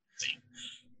crazy.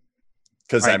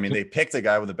 Because I mean, they picked a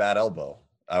guy with a bad elbow.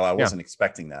 I wasn't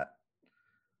expecting that.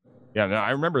 Yeah, no,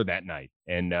 I remember that night.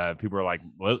 And people were like,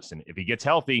 well, listen, if he gets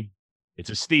healthy, it's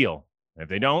a steal. And if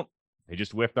they don't, they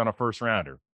just whiffed on a first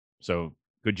rounder. So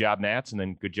good job, Nats, and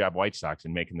then good job, White Sox,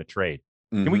 in making the trade.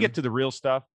 Mm-hmm. Can we get to the real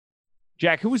stuff?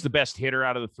 Jack, who was the best hitter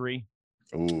out of the three?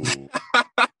 Ooh.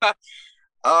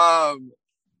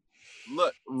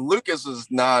 Look, Lucas was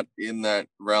not in that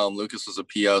realm. Lucas was a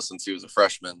PO since he was a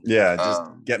freshman. Yeah, just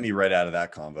get me right out of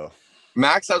that combo.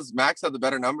 Max had the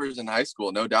better numbers in high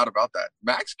school, no doubt about that.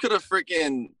 Max could have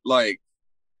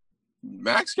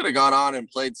gone on and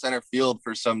played center field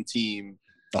for some team.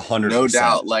 100%. No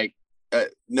doubt. Like,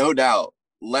 no doubt.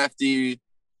 Lefty,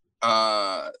 one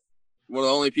of the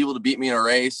only people to beat me in a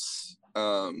race.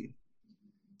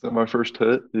 Is that my first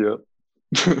hit? Yeah.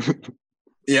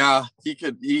 Yeah, he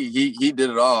could. He did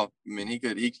it all. I mean, he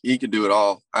could do it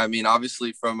all. I mean,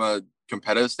 obviously, from a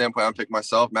competitive standpoint, I pick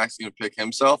myself. Max is gonna pick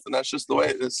himself, and that's just the way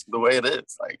it is. The way it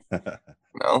is. Like,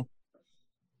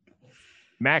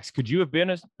 Max, could you have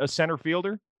been a center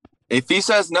fielder? If he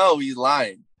says no, he's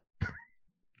lying.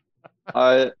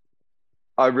 I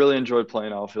really enjoyed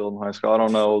playing outfield in high school. I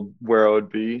don't know where I would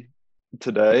be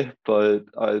today, but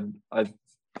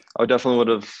I definitely would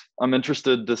have. I'm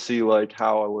interested to see like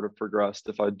how I would have progressed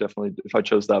if I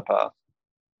chose that path.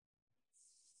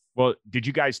 Well, did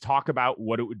you guys talk about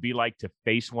what it would be like to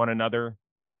face one another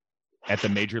at the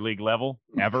major league level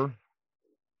ever?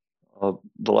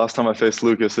 The last time I faced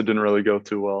Lucas, it didn't really go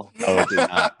too well. Oh, it did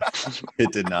not.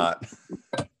 It did not.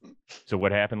 So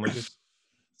what happened, Lucas?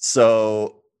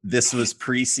 So this was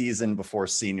preseason before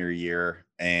senior year,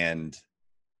 and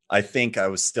I think I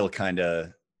was still kind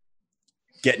of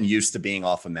getting used to being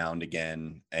off a mound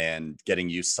again and getting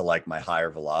used to like my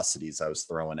higher velocities I was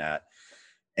throwing at.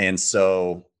 And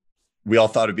so we all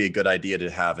thought it'd be a good idea to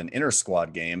have an inter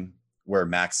squad game where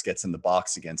Max gets in the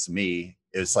box against me.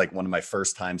 It was like one of my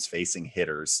first times facing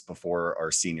hitters before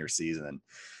our senior season.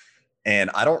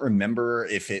 And I don't remember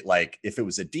if it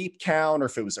was a deep count or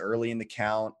if it was early in the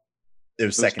count. It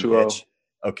was second pitch.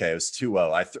 Okay. It was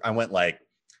 2-0. I went like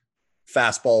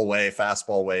fastball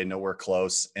away, nowhere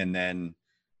close. And then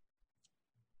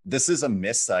this is a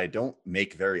miss that I don't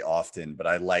make very often, but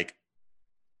I like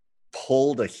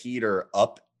pulled a heater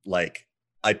up. Like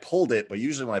I pulled it, but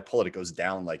usually when I pull it, it goes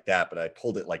down like that. But I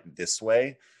pulled it like this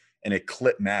way and it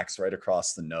clipped Max right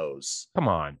across the nose. Come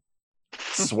on.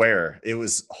 Swear. It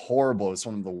was horrible. It was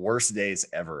one of the worst days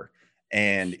ever.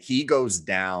 And he goes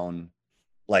down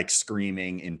like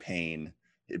screaming in pain.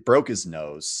 It broke his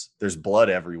nose. There's blood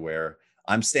everywhere.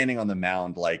 I'm standing on the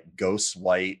mound like ghost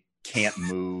white, can't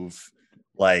move.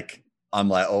 Like, I'm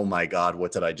like, oh my God,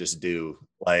 what did I just do?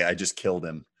 Like, I just killed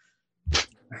him.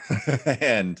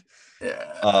 And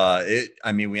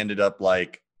we ended up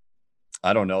like,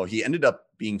 I don't know. He ended up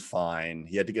being fine.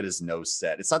 He had to get his nose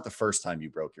set. It's not the first time you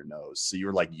broke your nose, so you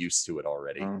were like used to it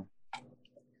already.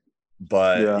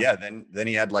 But then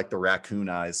he had like the raccoon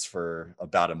eyes for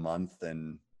about a month,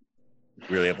 and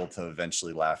we were able to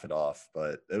eventually laugh it off.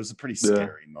 But it was a pretty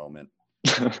scary moment.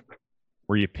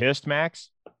 Were you pissed, Max?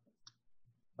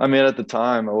 I mean, at the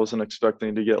time, I wasn't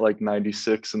expecting to get like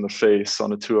 96 in the face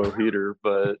on a 2-0 heater,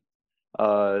 but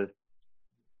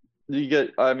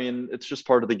it's just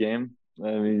part of the game.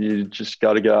 I mean, you just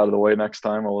got to get out of the way next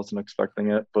time. I wasn't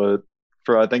expecting it, but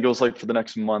I think it was like for the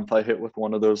next month, I hit with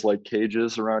one of those like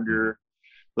cages around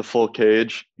the full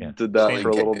cage. Yeah. Did that for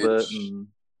a little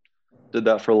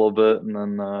bit, and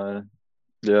then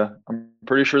I'm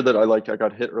pretty sure that I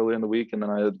got hit early in the week, and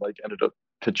then I like ended up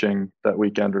pitching that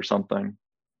weekend or something.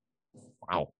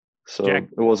 Wow. So Jack,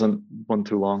 it wasn't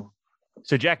too long.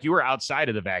 So Jack, you were outside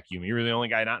of the vacuum. You were the only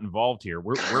guy not involved here.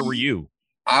 Where were you?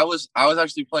 I was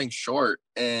actually playing short,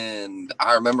 and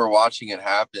I remember watching it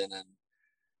happen. And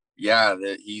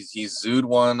he's zooed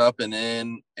one up and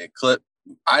in. It clipped.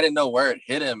 I didn't know where it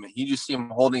hit him. You just see him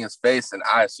holding his face, and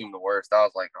I assumed the worst. I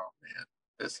was like, oh man,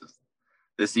 this.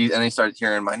 And he started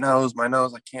hearing my nose.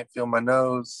 I can't feel my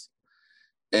nose.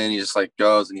 And he just like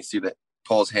goes, and you see that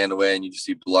pull his hand away, and you just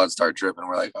see blood start dripping.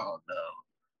 We're like, oh no.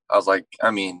 I was like,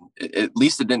 I mean, at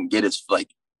least it didn't get his like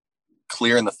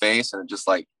clear in the face, and it just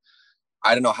like,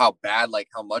 I don't know how bad, like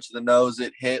how much of the nose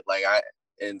it hit.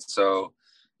 So,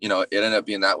 it ended up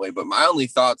being that way. But my only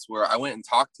thoughts were, I went and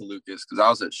talked to Lucas because I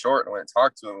was at short, and I went and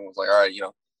talked to him and was like, all right,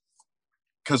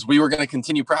 because we were going to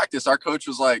continue practice. Our coach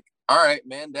was like, all right,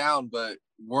 man down, but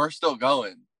we're still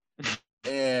going.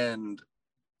 And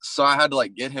so I had to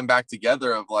like get him back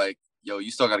together of like, yo,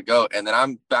 you still got to go. And then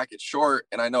I'm back at short,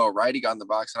 and I know a righty got in the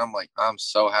box, and I'm like, I'm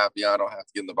so happy I don't have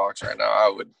to get in the box right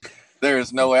now. There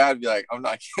is no way I'd be like, I'm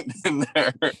not getting in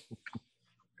there.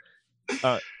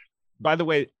 By the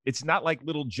way, it's not like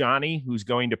little Johnny, who's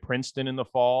going to Princeton in the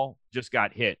fall, just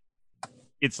got hit.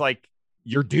 It's like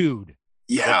your dude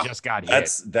that just got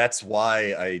hit. That's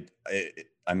why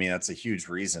I mean, that's a huge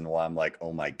reason why I'm like,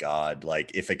 oh my God,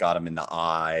 like if it got him in the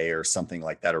eye or something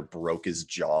like that, or broke his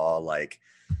jaw, like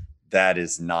that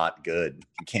is not good.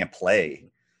 You can't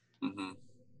play. Mm-hmm.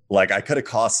 Like I could have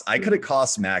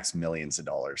cost Max millions of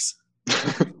dollars.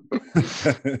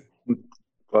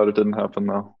 Glad it didn't happen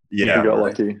though. Yeah, we got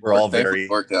lucky. We're all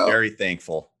very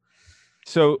thankful.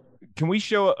 So can we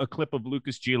show a clip of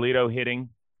Lucas Giolito hitting,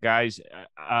 guys?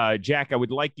 Jack, I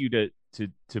would like you to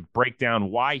break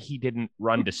down why he didn't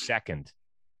run to second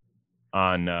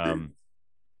on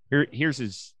here's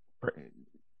his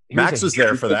Max was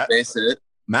there for that.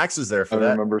 Max was there for that.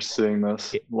 I remember seeing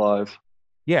this live.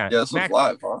 Yeah, this was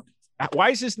live, huh? Why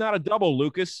is this not a double,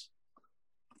 Lucas?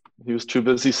 He was too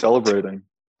busy celebrating.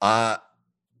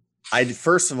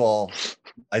 First of all,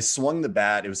 I swung the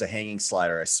bat. It was a hanging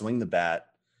slider. I swing the bat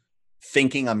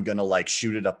thinking I'm going to like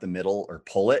shoot it up the middle or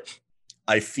pull it.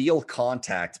 I feel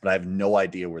contact, but I have no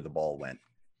idea where the ball went.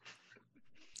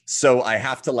 So I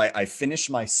have to I finish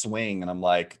my swing and I'm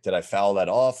like, did I foul that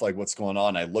off? Like, what's going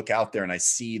on? I look out there and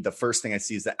the first thing I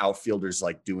see is the outfielder's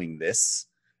like doing this.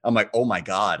 I'm like, oh my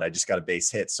God, I just got a base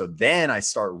hit. So then I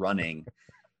start running,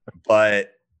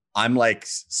 but I'm like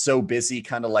so busy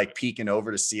kind of like peeking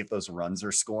over to see if those runs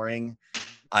are scoring.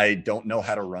 I don't know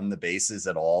how to run the bases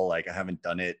at all. Like I haven't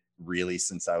done it really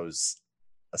since I was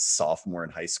a sophomore in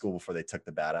high school before they took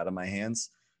the bat out of my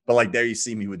hands. But like there you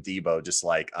see me with Debo, just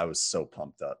like I was so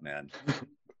pumped up, man.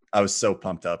 I was so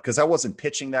pumped up because I wasn't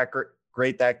pitching that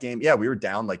great that game. Yeah, we were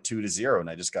down like 2-0 and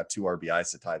I just got 2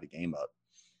 RBIs to tie the game up.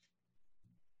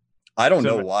 I don't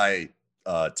know why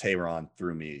Tayron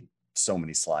threw me so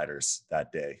many sliders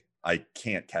that day. I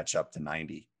can't catch up to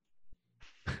 90.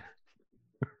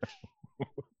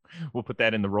 We'll put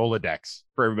that in the Rolodex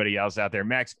for everybody else out there.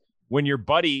 Max, when your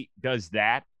buddy does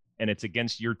that and it's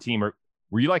against your team, or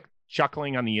were you like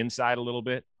chuckling on the inside a little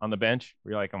bit on the bench?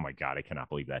 Were you like, oh my God, I cannot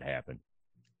believe that happened?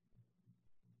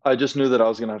 I just knew that I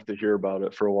was going to have to hear about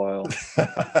it for a while.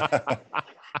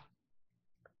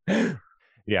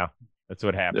 Yeah, that's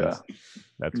what happens. Yeah.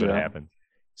 That's what happens.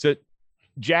 So,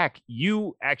 Jack,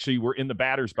 you actually were in the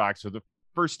batter's box for the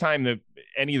first time that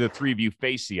any of the three of you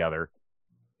face the other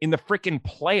in the freaking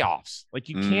playoffs. Like,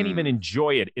 you can't even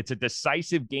enjoy it. It's a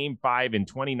decisive Game 5 in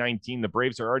 2019. The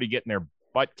Braves are already getting their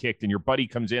butt kicked, and your buddy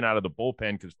comes in out of the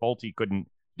bullpen because Pulte couldn't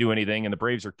do anything, and the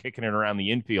Braves are kicking it around the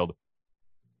infield.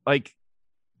 Like,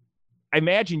 I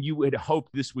imagine you would hope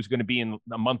this was going to be in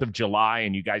the month of July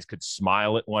and you guys could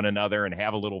smile at one another and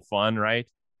have a little fun, right?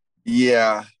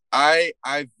 Yeah. I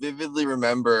vividly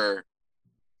remember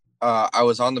I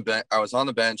was on the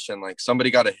bench and like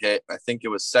somebody got a hit. I think it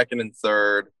was second and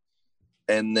third.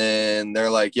 And then they're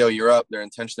like, yo, you're up. They're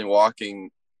intentionally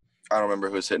walking. I don't remember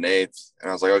who was hitting eighth. And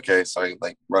I was like, okay. So I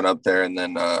like run up there, and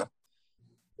then their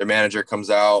manager comes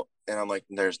out, and I'm like,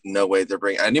 there's no way they're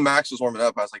bringing – I knew Max was warming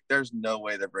up. I was like, there's no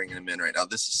way they're bringing him in right now.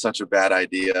 This is such a bad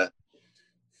idea.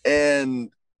 And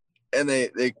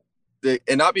they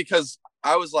and not because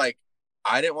I was like,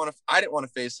 I didn't want to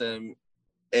face him.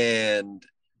 And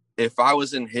if I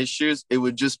was in his shoes, it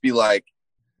would just be like,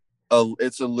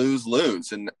 it's a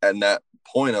lose-lose. And that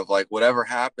point of like, whatever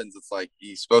happens, it's like,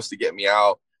 he's supposed to get me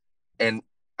out. And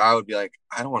I would be like,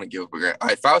 I don't want to give up a grand.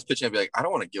 If I was pitching, I'd be like, I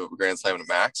don't want to give up a grand slam to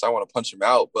Max. I want to punch him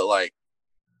out, but like,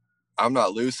 I'm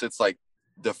not loose. It's like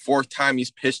the fourth time he's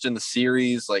pitched in the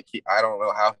series. Like, I don't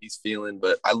know how he's feeling,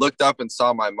 but I looked up and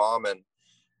saw my mom and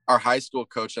our high school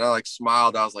coach, and I like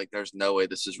smiled. I was like, there's no way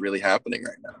this is really happening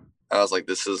right now. I was like,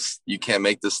 you can't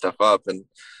make this stuff up. And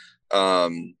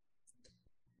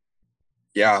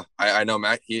yeah, I know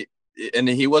Matt, he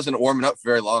wasn't warming up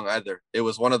very long either. It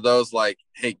was one of those like,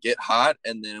 hey, get hot.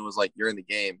 And then it was like, you're in the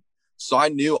game. So I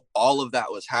knew all of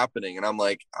that was happening. And I'm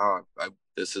like, I don't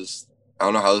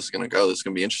know how this is going to go. This is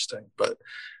going to be interesting. But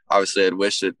obviously I'd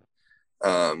wish it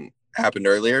happened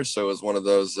earlier. So it was one of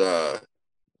those, one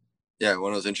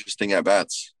of those interesting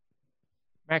at-bats.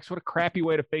 Max, what a crappy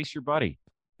way to face your buddy.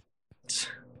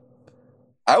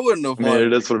 I wouldn't know. I mean,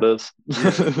 it is what it is.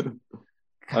 Yeah.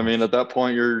 I mean, at that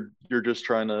point, you're just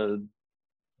trying to,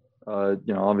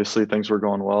 obviously things were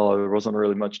going well. There wasn't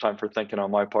really much time for thinking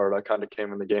on my part. I kind of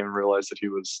came in the game and realized that he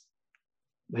was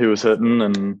hitting,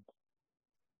 and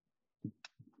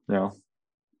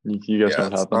you guys know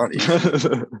what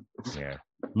happened. Yeah,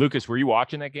 Lucas, were you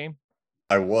watching that game?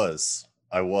 I was,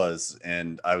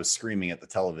 and I was screaming at the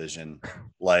television,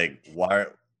 like, why?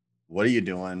 What are you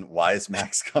doing? Why is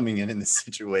Max coming in this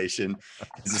situation?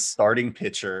 He's a starting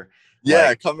pitcher. Yeah,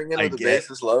 like, coming in with the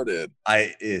bases loaded.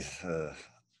 It's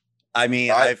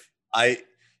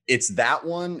that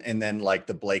one, and then like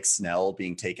the Blake Snell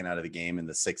being taken out of the game in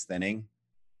the 6th inning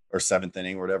or 7th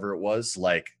inning, or whatever it was.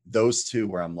 Like those two,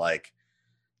 where I'm like,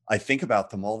 I think about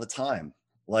them all the time.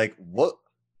 Like, what's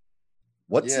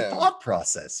the thought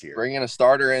process here? Bringing a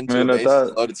starter into a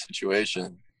bases loaded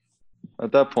situation.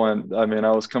 At that point, I mean,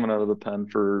 I was coming out of the pen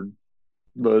for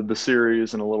the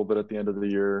series and a little bit at the end of the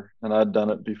year, and I'd done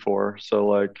it before. So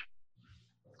like,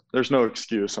 there's no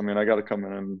excuse. I mean, I got to come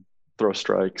in and throw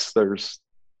strikes. That's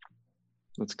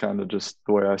kind of just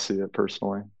the way I see it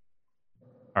personally.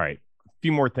 All right. A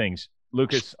few more things.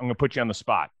 Lucas, I'm going to put you on the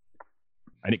spot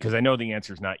because I know the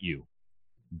answer is not you.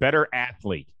 Better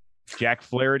athlete, Jack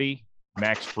Flaherty,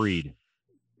 Max Fried.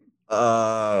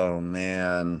 Oh,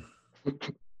 man.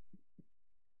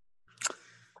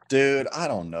 Dude, I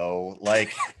don't know.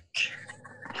 Like,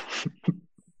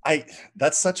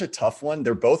 that's such a tough one.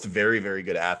 They're both very, very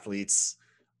good athletes.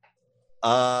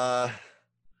 Damn.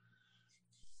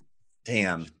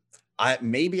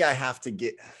 Maybe I have to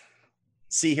get.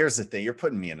 See, here's the thing. You're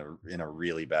putting me in a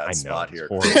really bad spot here.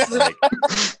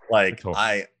 I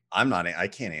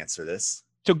can't answer this.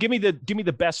 So give me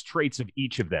the best traits of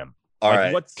each of them. All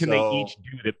right. What can they each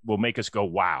do that will make us go,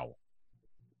 wow?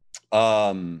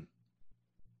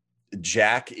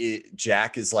 Jack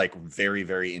is like very,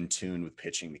 very in tune with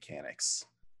pitching mechanics.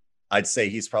 I'd say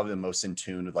he's probably the most in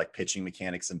tune with like pitching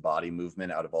mechanics and body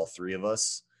movement out of all three of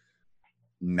us.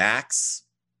 Max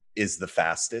is the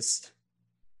fastest,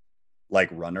 like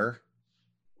runner.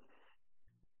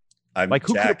 Who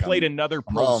could have played another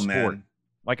pro sport? Man.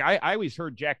 Like I always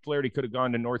heard Jack Flaherty could have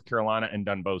gone to North Carolina and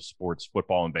done both sports,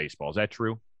 football and baseball. Is that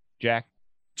true, Jack?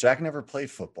 Jack never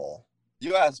played football.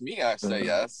 You ask me, I say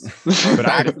yes. But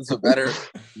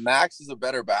Max is a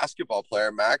better basketball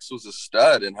player. Max was a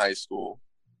stud in high school.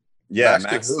 Yeah,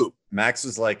 Max could hoop. Max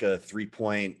was like a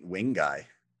 3-point wing guy.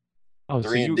 Oh,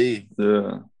 3 and D.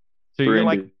 Yeah. So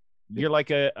you're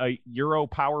like a Euro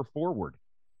power forward.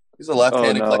 He's a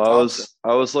left-handed. Oh no,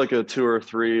 I was like a 2 or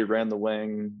 3, ran the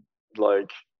wing, like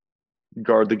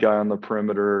guard the guy on the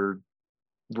perimeter,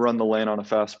 run the lane on a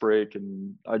fast break,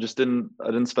 and I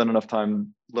didn't spend enough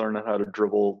time learning how to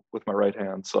dribble with my right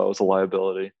hand, so I was a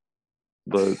liability.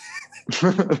 But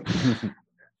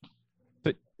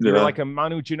But you're like a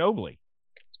Manu Ginobili.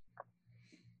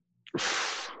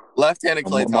 Left-handed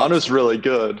Klay Thompson. Manu's really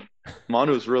good.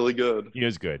 Manu's really good. He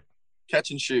is good.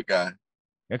 Catch and shoot guy.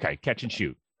 Okay, catch and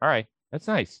shoot. All right, that's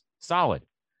nice. Solid.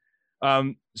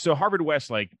 So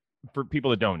Harvard-Westlake, for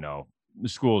people that don't know, the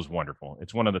school is wonderful.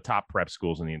 It's one of the top prep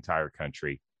schools in the entire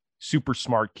country. Super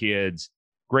smart kids,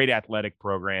 great athletic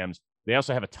programs. They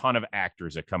also have a ton of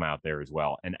actors that come out there as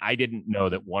well. And I didn't know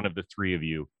that one of the three of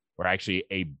you were actually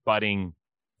a budding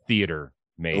theater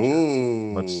major.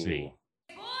 Ooh. Let's see.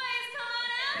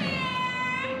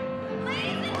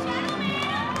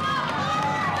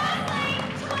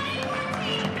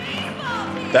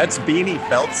 That's Beanie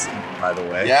Feltz, by the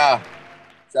way. Yeah.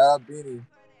 Shout out Beanie.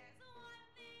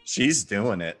 She's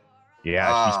doing it.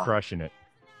 Yeah, she's crushing it.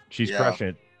 She's crushing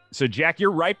it. So, Jack,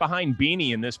 you're right behind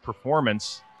Beanie in this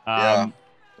performance. How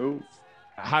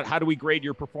do we grade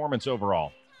your performance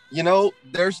overall? You know,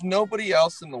 there's nobody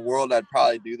else in the world I'd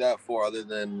probably do that for other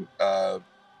than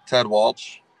Ted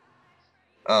Walsh.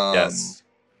 Yes.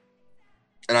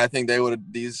 And I think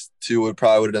these two would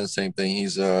probably have done the same thing.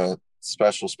 He's a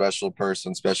special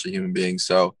person, special human being.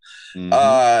 So,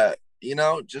 you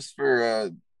know, just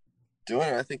for doing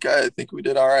it, I think we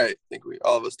did all right. I think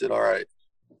all of us did all right.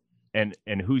 And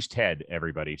who's Ted,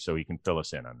 everybody, so he can fill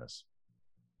us in on this?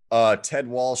 Ted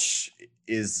Walsh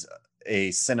is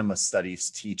a cinema studies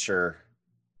teacher,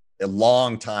 a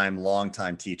long time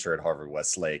teacher at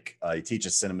Harvard-Westlake. He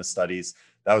teaches cinema studies.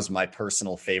 That was my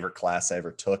personal favorite class I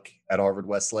ever took at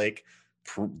Harvard-Westlake.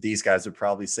 These guys would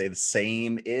probably say the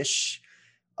same-ish.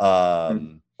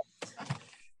 And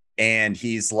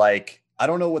he's like, I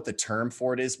don't know what the term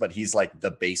for it is, but he's like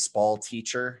the baseball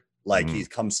teacher. Like he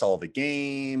comes to all the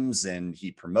games and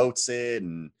he promotes it,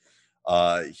 and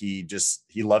he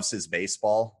loves his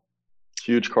baseball.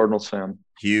 Huge Cardinals fan.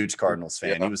 Yeah.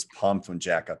 He was pumped when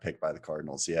Jack got picked by the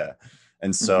Cardinals. Yeah.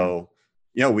 And so,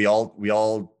 you know, we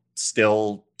all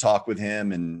still talk with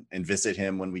him and visit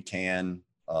him when we can.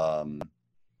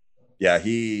 Yeah,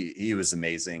 he was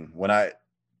amazing.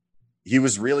 He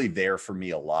was really there for me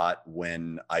a lot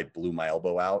when I blew my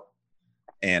elbow out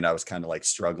and I was kind of like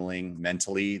struggling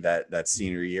mentally that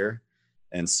senior year.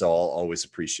 And so I'll always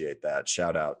appreciate that.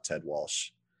 Shout out Ted Walsh.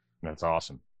 That's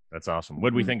awesome.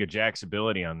 What do we think of Jack's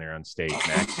ability on there on stage,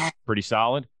 Max? Pretty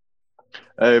solid?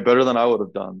 Hey, better than I would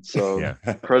have done. So yeah.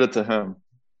 Credit to him.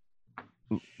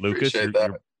 Lucas,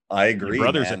 I agree. Your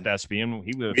brother's man. a thespian.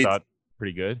 He would have thought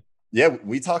pretty good. Yeah,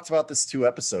 we talked about this 2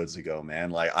 episodes ago,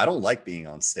 man. Like, I don't like being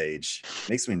on stage. It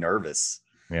makes me nervous.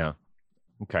 Yeah.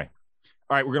 Okay.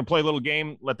 All right, we're going to play a little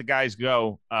game. Let the guys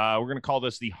go. We're going to call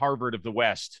this the Harvard of the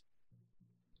West.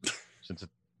 Since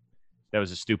that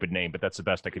was a stupid name, but that's the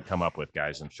best I could come up with,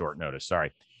 guys, on short notice.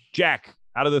 Sorry. Jack,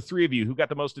 out of the three of you, who got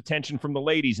the most attention from the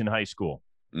ladies in high school?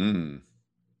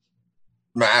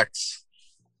 Max.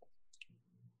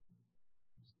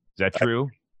 Is that true?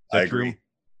 I agree.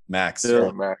 Max.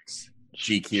 Yeah, Max.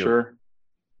 GQ. Sure.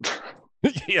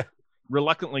 Yeah.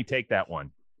 Reluctantly take that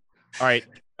one. All right.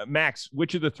 Max,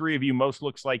 which of the three of you most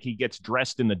looks like he gets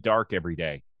dressed in the dark every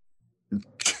day?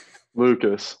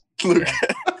 Lucas. Yeah.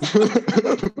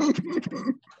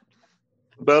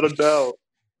 Without a doubt.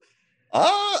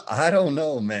 I don't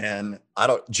know, man.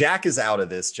 Jack is out of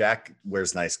this. Jack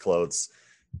wears nice clothes.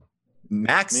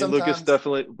 Max, me and Lucas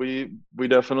definitely we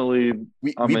definitely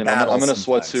I'm in a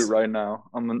sweatsuit right now.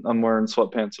 I'm wearing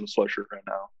sweatpants and a sweatshirt right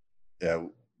now. Yeah.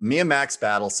 Me and Max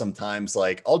battle sometimes.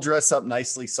 Like, I'll dress up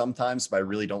nicely sometimes, but I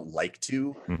really don't like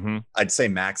to. I'd say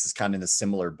Max is kind of in a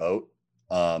similar boat.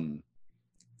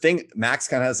 Max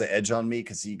kind of has an edge on me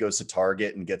because he goes to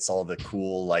Target and gets all the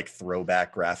cool like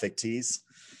throwback graphic tees.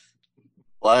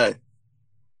 Play.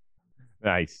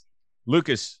 Nice.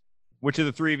 Lucas, which of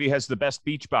the three of you has the best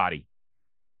beach body?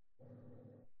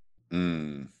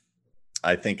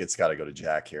 I think it's got to go to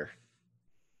Jack here.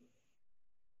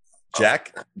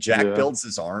 Jack builds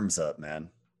his arms up, man.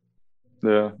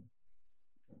 Yeah.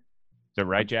 Is that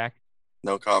right, Jack?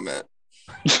 No comment.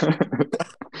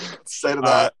 Say to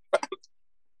that.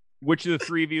 Which of the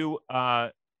three of you,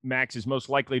 Max, is most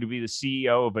likely to be the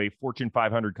CEO of a Fortune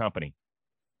 500 company?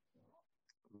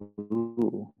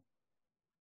 Ooh.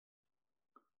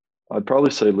 I'd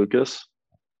probably say Lucas.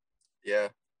 Yeah.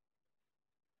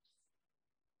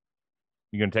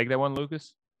 You gonna take that one,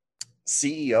 Lucas?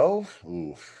 CEO?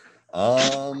 Ooh.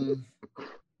 I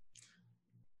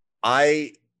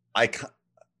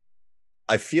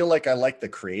feel like I like the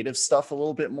creative stuff a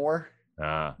little bit more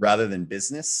rather than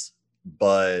business,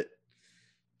 but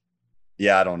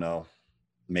yeah, I don't know.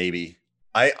 Maybe.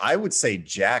 I would say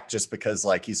Jack, just because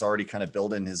like he's already kind of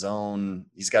building his own,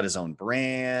 he's got his own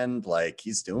brand, like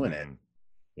he's doing it.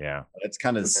 Yeah. It's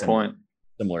kind of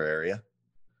similar area.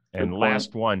 And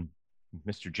last one,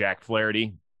 Mr. Jack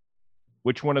Flaherty.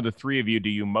 Which one of the three of you do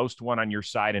you most want on your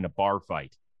side in a bar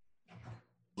fight?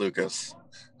 Lucas.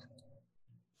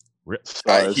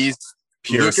 Size. He's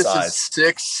Pure Lucas size.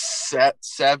 is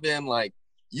 6'7". Like,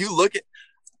 you look at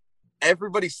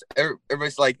everybody's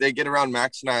like, they get around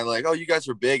Max and I like, oh, you guys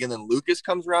are big, and then Lucas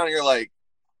comes around and you're like,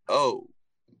 oh,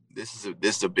 this is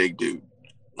a big dude.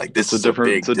 Like, this is a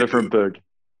different big.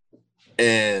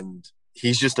 And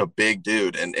he's just a big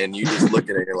dude, and you just look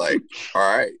at it and you're like, all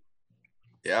right,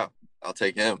 yeah, I'll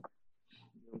take him.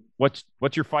 What's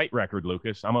your fight record,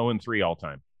 Lucas? I'm 0-3 all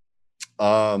time.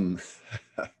 0-0.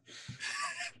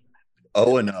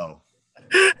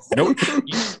 Nope.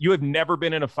 You have never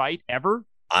been in a fight ever?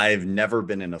 I've never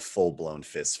been in a full-blown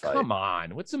fist fight. Come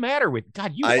on. What's the matter with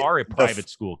God? You are a private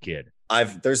school kid.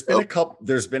 There's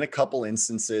been a couple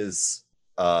instances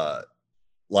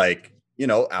like, you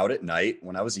know, out at night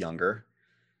when I was younger,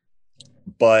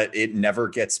 but it never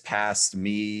gets past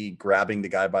me grabbing the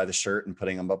guy by the shirt and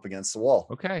putting him up against the wall.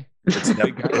 Okay. It's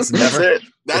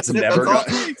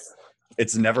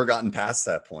never gotten past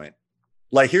that point.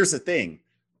 Like, here's the thing.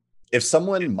 If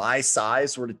someone my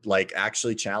size were to like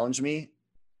actually challenge me,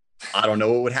 I don't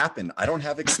know what would happen. I don't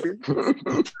have experience.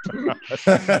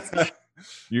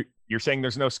 You're saying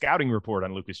there's no scouting report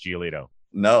on Lucas Giolito?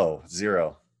 No,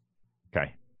 zero.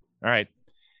 Okay. All right.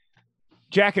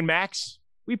 Jack and Max,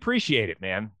 we appreciate it,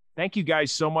 man. Thank you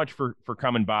guys so much for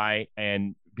coming by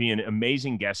and being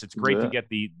amazing guests. It's great to get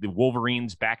the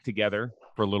Wolverines back together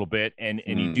for a little bit, and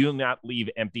you do not leave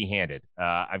empty-handed.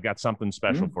 I've got something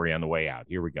special for you on the way out.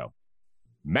 Here we go.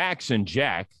 Max and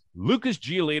Jack, Lucas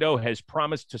Giolito has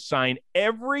promised to sign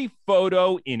every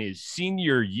photo in his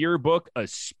senior yearbook,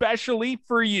 especially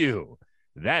for you.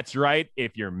 That's right.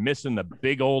 If you're missing the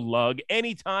big old lug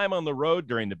anytime on the road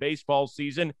during the baseball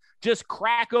season, just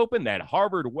crack open that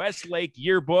Harvard-Westlake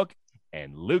yearbook,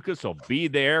 and Lucas will be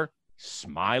there,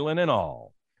 smiling and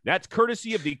all. That's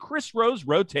courtesy of the Chris Rose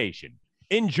rotation.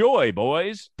 Enjoy,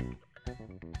 boys.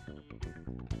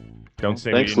 Don't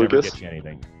say Thanks, we didn't Lucas. ever get you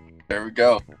anything. There we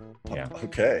go. Yeah.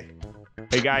 Okay.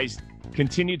 Hey, guys,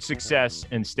 continued success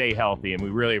and stay healthy. And we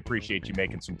really appreciate you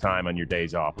making some time on your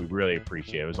days off. We really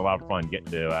appreciate it. It was a lot of fun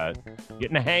getting to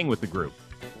hang with the group.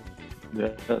 Yeah,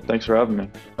 thanks for having me.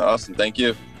 Awesome. Thank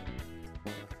you.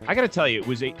 I got to tell you, it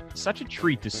was such a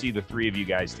treat to see the three of you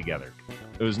guys together.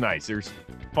 It was nice. There's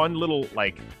fun little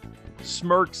like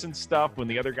smirks and stuff when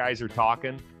the other guys are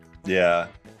talking. Yeah.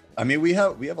 I mean, we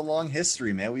have a long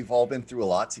history, man. We've all been through a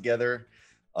lot together.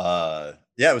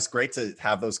 Yeah, it was great to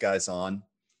have those guys on,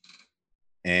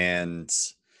 and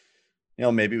you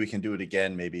know, maybe we can do it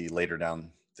again, maybe later down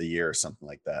the year or something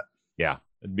like that. Yeah,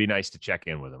 it'd be nice to check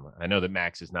in with him. I know that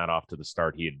Max is not off to the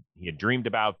start he had dreamed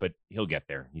about, but he'll get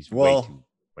there. He's way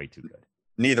too good.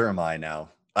 Neither am I now.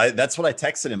 That's what I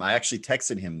texted him. I actually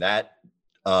texted him that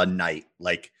night.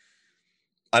 Like,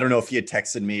 I don't know if he had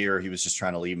texted me or he was just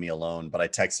trying to leave me alone, but I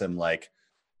texted him like,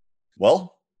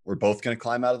 well, we're both going to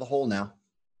climb out of the hole now.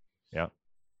 Yeah.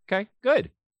 Okay, good.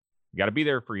 You got to be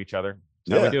there for each other.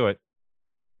 That's how we do it.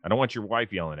 I don't want your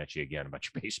wife yelling at you again about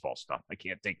your baseball stuff. I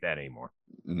can't take that anymore.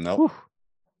 Nope.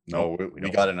 No, we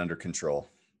got it under control.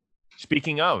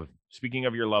 Speaking of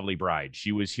your lovely bride,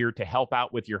 she was here to help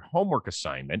out with your homework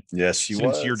assignment. Yes, she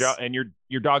was.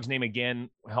 Your dog's name again,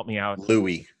 help me out.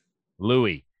 Louie.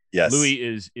 Yes.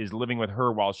 Louie is living with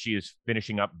her while she is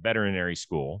finishing up veterinary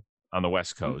school on the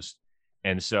West Coast.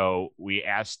 And so we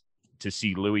asked to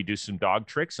see Louie do some dog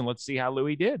tricks, and let's see how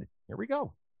Louie did. Here we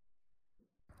go.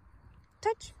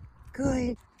 Touch.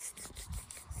 Good.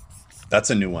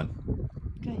 That's a new one.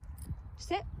 Good.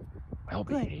 Sit. I'll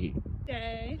behave.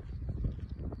 Stay.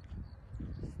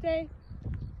 Stay.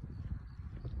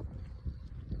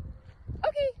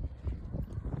 Okay.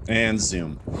 And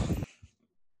zoom.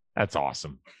 That's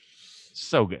awesome.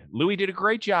 So good. Louie did a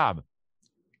great job.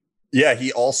 Yeah,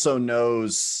 he also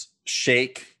knows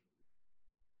shake,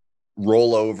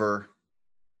 roll over,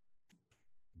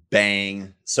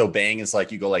 bang. So bang is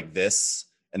like you go like this,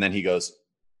 and then he goes,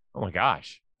 oh my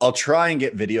gosh. I'll try and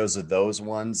get videos of those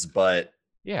ones, but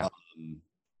yeah,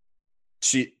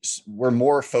 we're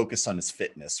more focused on his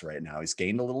fitness right now. He's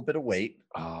gained a little bit of weight.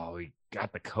 Oh, he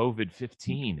got the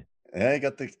COVID-15. Yeah, he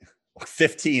got the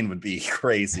 15 would be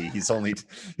crazy. He's only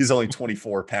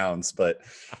 24 pounds, but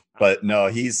no,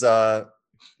 he's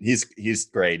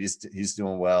great. He's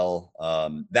doing well.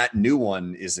 That new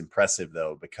one is impressive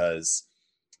though, because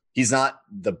he's not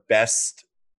the best.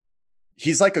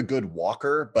 He's like a good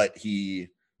walker, but he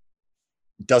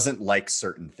doesn't like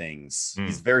certain things.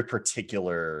 He's a very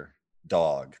particular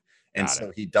dog. And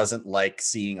so he doesn't like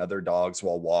seeing other dogs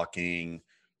while walking.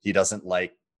 He doesn't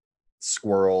like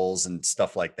squirrels and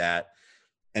stuff like that.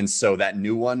 And so that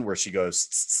new one where she goes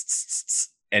tss, tss, tss,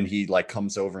 and he like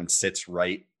comes over and sits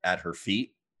right at her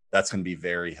feet, that's going to be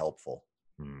very helpful.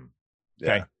 Okay.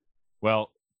 Yeah.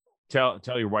 Well, tell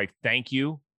your wife thank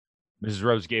you. Mrs.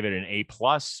 Rose gave it an A++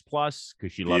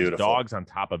 because she loves Beautiful. dogs on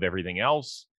top of everything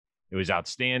else. It was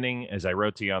outstanding. As I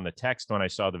wrote to you on the text when I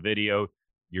saw the video,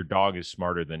 your dog is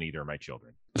smarter than either of my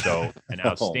children. So an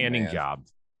outstanding job.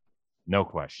 No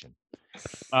question.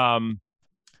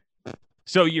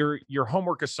 So your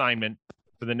homework assignment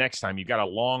for the next time, you got a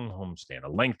long homestand, a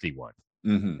lengthy one.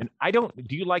 And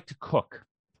do you like to cook?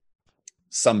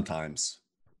 Sometimes.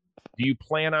 Do you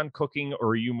plan on cooking, or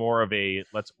are you more of a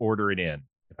let's order it in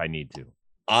if I need to?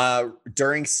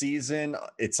 During season,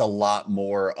 it's a lot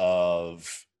more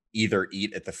of either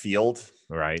eat at the field,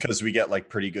 right? Because we get like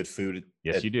pretty good food.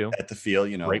 Yes, you do at the field.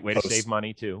 Great way to save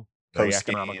money too. Very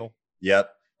economical.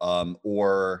 Yep.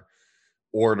 Or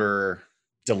order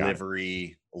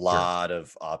delivery. A lot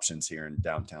of options here in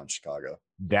downtown Chicago.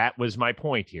 That was my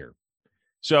point here.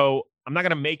 So I'm not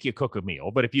going to make you cook a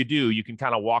meal, but if you do, you can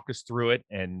kind of walk us through it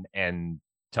and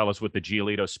tell us what the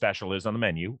Giolito special is on the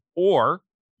menu, or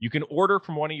you can order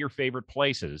from one of your favorite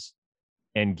places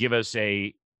and give us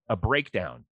a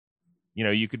breakdown. You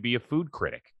know, you could be a food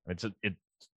critic. It's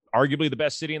arguably the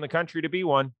best city in the country to be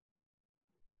one.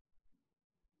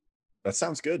 That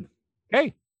sounds good.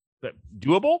 Hey,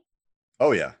 doable?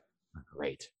 Oh, yeah.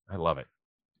 Great. I love it.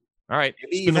 All right.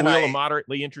 Spin the wheel of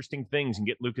moderately interesting things and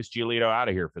get Lucas Giolito out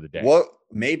of here for the day. Well,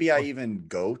 maybe I even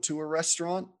go to a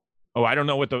restaurant. Oh, I don't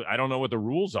know what the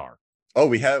rules are.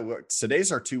 Oh,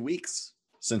 today's our 2 weeks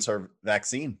since our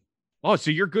vaccine. Oh,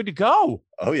 so you're good to go.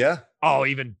 Oh, yeah. Oh,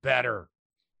 even better.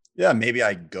 Yeah, maybe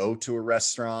I go to a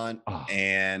restaurant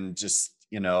and just,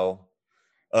 you know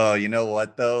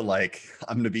what though? Like,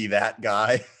 I'm going to be that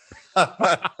guy.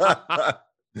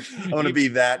 I'm going to be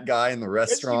that guy in the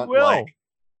restaurant. Yes,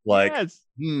 like, yes.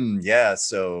 Yeah.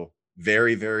 So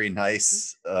very, very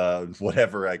nice.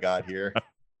 Whatever I got here.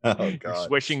 Oh God. You're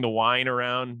swishing the wine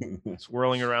around,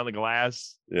 swirling around the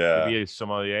glass. Yeah. Maybe a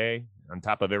sommelier on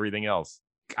top of everything else.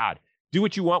 God, do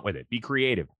what you want with it. Be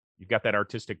creative. You've got that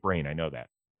artistic brain. I know that.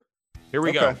 Here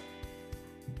we go.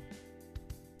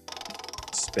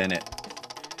 Spin it.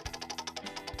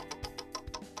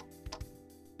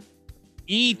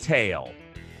 E-tail.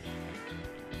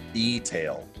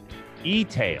 E-tail.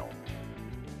 E-tail.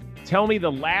 Tell me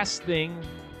the last thing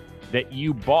that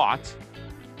you bought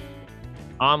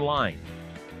online.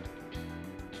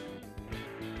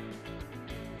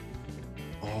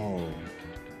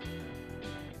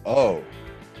 Oh,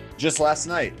 just last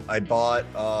night I bought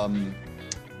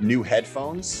new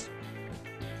headphones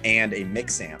and a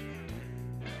mix amp.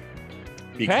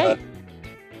 Because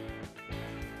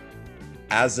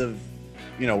as of,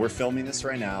 we're filming this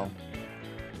right now,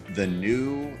 the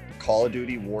new Call of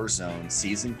Duty Warzone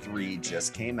Season 3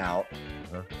 just came out.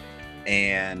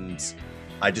 And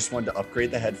I just wanted to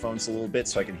upgrade the headphones a little bit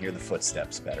so I can hear the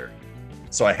footsteps better.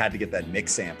 So I had to get that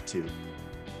mix amp too.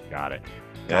 Got it.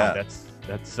 Yeah. God,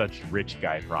 that's such rich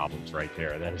guy problems right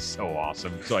there. That is so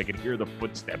awesome. So I can hear the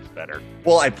footsteps better.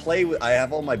 Well, I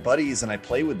have all my buddies and I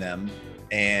play with them,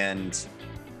 and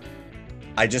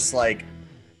I just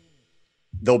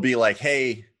they'll be like,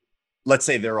 hey, let's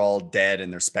say they're all dead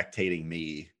and they're spectating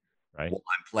me while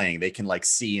I'm playing. They can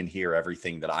see and hear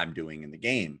everything that I'm doing in the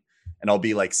game. And I'll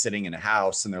be sitting in a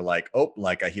house and they're like, oh,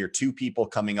 I hear two people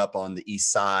coming up on the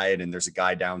east side and there's a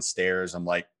guy downstairs. I'm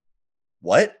like,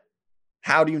 what?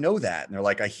 How do you know that? And they're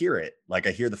like, I hear it. I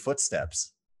hear the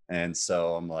footsteps. And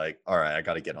so I'm like, all right, I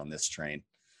got to get on this train.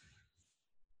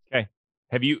 Okay.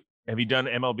 Have you done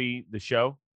MLB The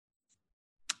Show?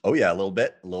 Oh yeah, a little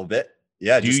bit.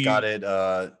 Yeah. Got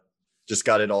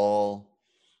it all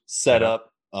set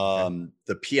up. The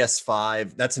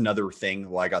PS5, that's another thing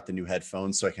why I got the new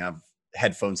headphones, so I can have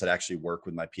headphones that actually work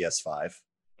with my PS5.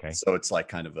 Okay. So it's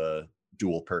kind of a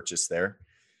dual purchase there.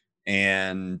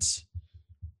 And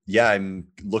yeah, I'm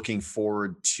looking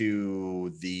forward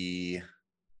to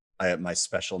my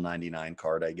special 99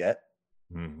 card I get.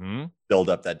 Mm-hmm. Build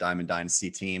up that Diamond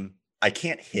Dynasty team. I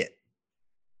can't hit.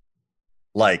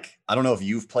 Like, I don't know if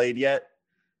you've played yet.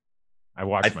 I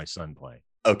watched my son play.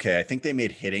 Okay, I think they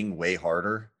made hitting way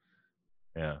harder.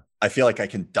 Yeah. I feel like I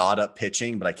can dot up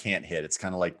pitching, but I can't hit. It's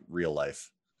kind of like real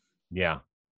life. Yeah.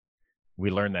 We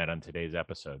learned that on today's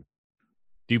episode.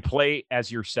 Do you play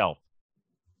as yourself?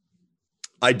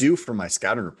 I do for my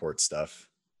scouting report stuff.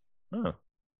 Huh.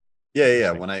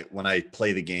 Yeah. When I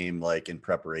play the game, like in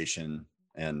preparation,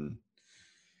 and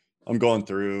I'm going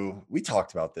through, we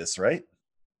talked about this, right?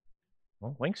 I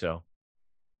don't think so.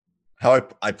 How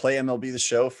I play MLB The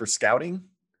Show for scouting.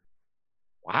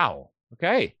 Wow.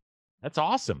 Okay. That's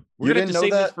awesome. We're You going to didn't know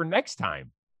save this that? for next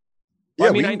time. Yeah, Well,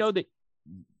 I mean, I know that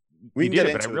we you can get did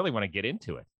it, but I into it. really want to get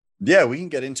into it. Yeah, we can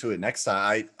get into it next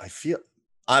time. I feel,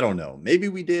 I don't know. Maybe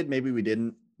we did, maybe we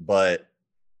didn't. But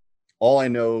all I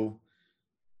know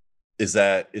is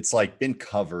that it's like been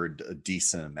covered a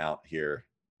decent amount here.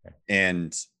 Okay.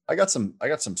 And I got some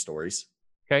stories.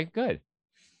 Okay, good.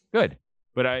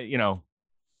 But I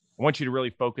want you to really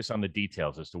focus on the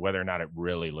details as to whether or not it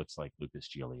really looks like Lucas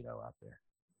Giolito out there.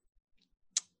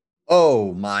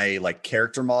 Oh, my like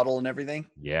character model and everything.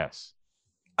 Yes.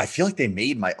 I feel like they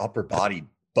made my upper body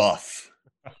buff.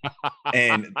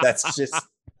 And that's just,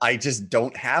 I just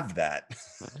don't have that.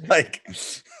 Like,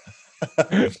 All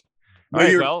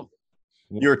right, well,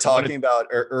 you were talking about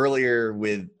earlier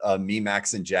with me,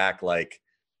 Max, and Jack, like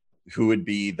who would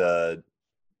be the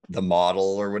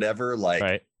model or whatever. Like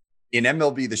right. In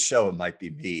MLB The Show, it might be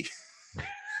me,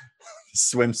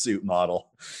 swimsuit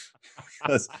model.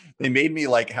 Because they made me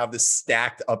like have this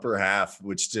stacked upper half,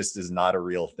 which just is not a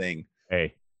real thing.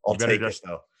 Hey, I'll take it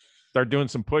though. Start doing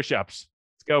some push-ups.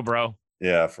 Let's go, bro.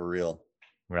 Yeah, for real.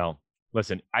 Well,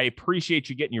 listen, I appreciate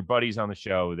you getting your buddies on the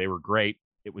show. They were great.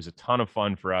 It was a ton of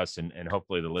fun for us, and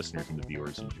hopefully the listeners and the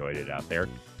viewers enjoyed it out there.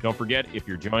 Don't forget, if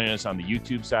you're joining us on the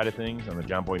YouTube side of things, on the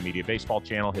John Boy Media Baseball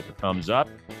channel, hit the thumbs up,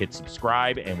 hit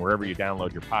subscribe, and wherever you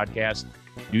download your podcast,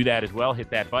 do that as well. Hit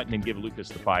that button and give Lucas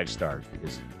the 5 stars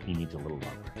because he needs a little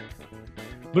love.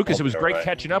 Lucas, it was great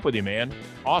catching up with you, man.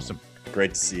 Awesome.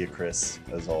 Great to see you, Chris,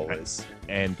 as always.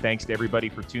 And thanks to everybody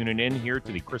for tuning in here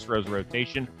to the Chris Rose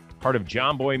Rotation, part of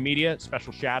John Boy Media.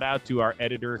 Special shout out to our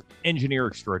editor, engineer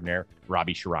extraordinaire,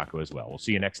 Robbie Scirocco as well. We'll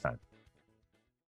see you next time.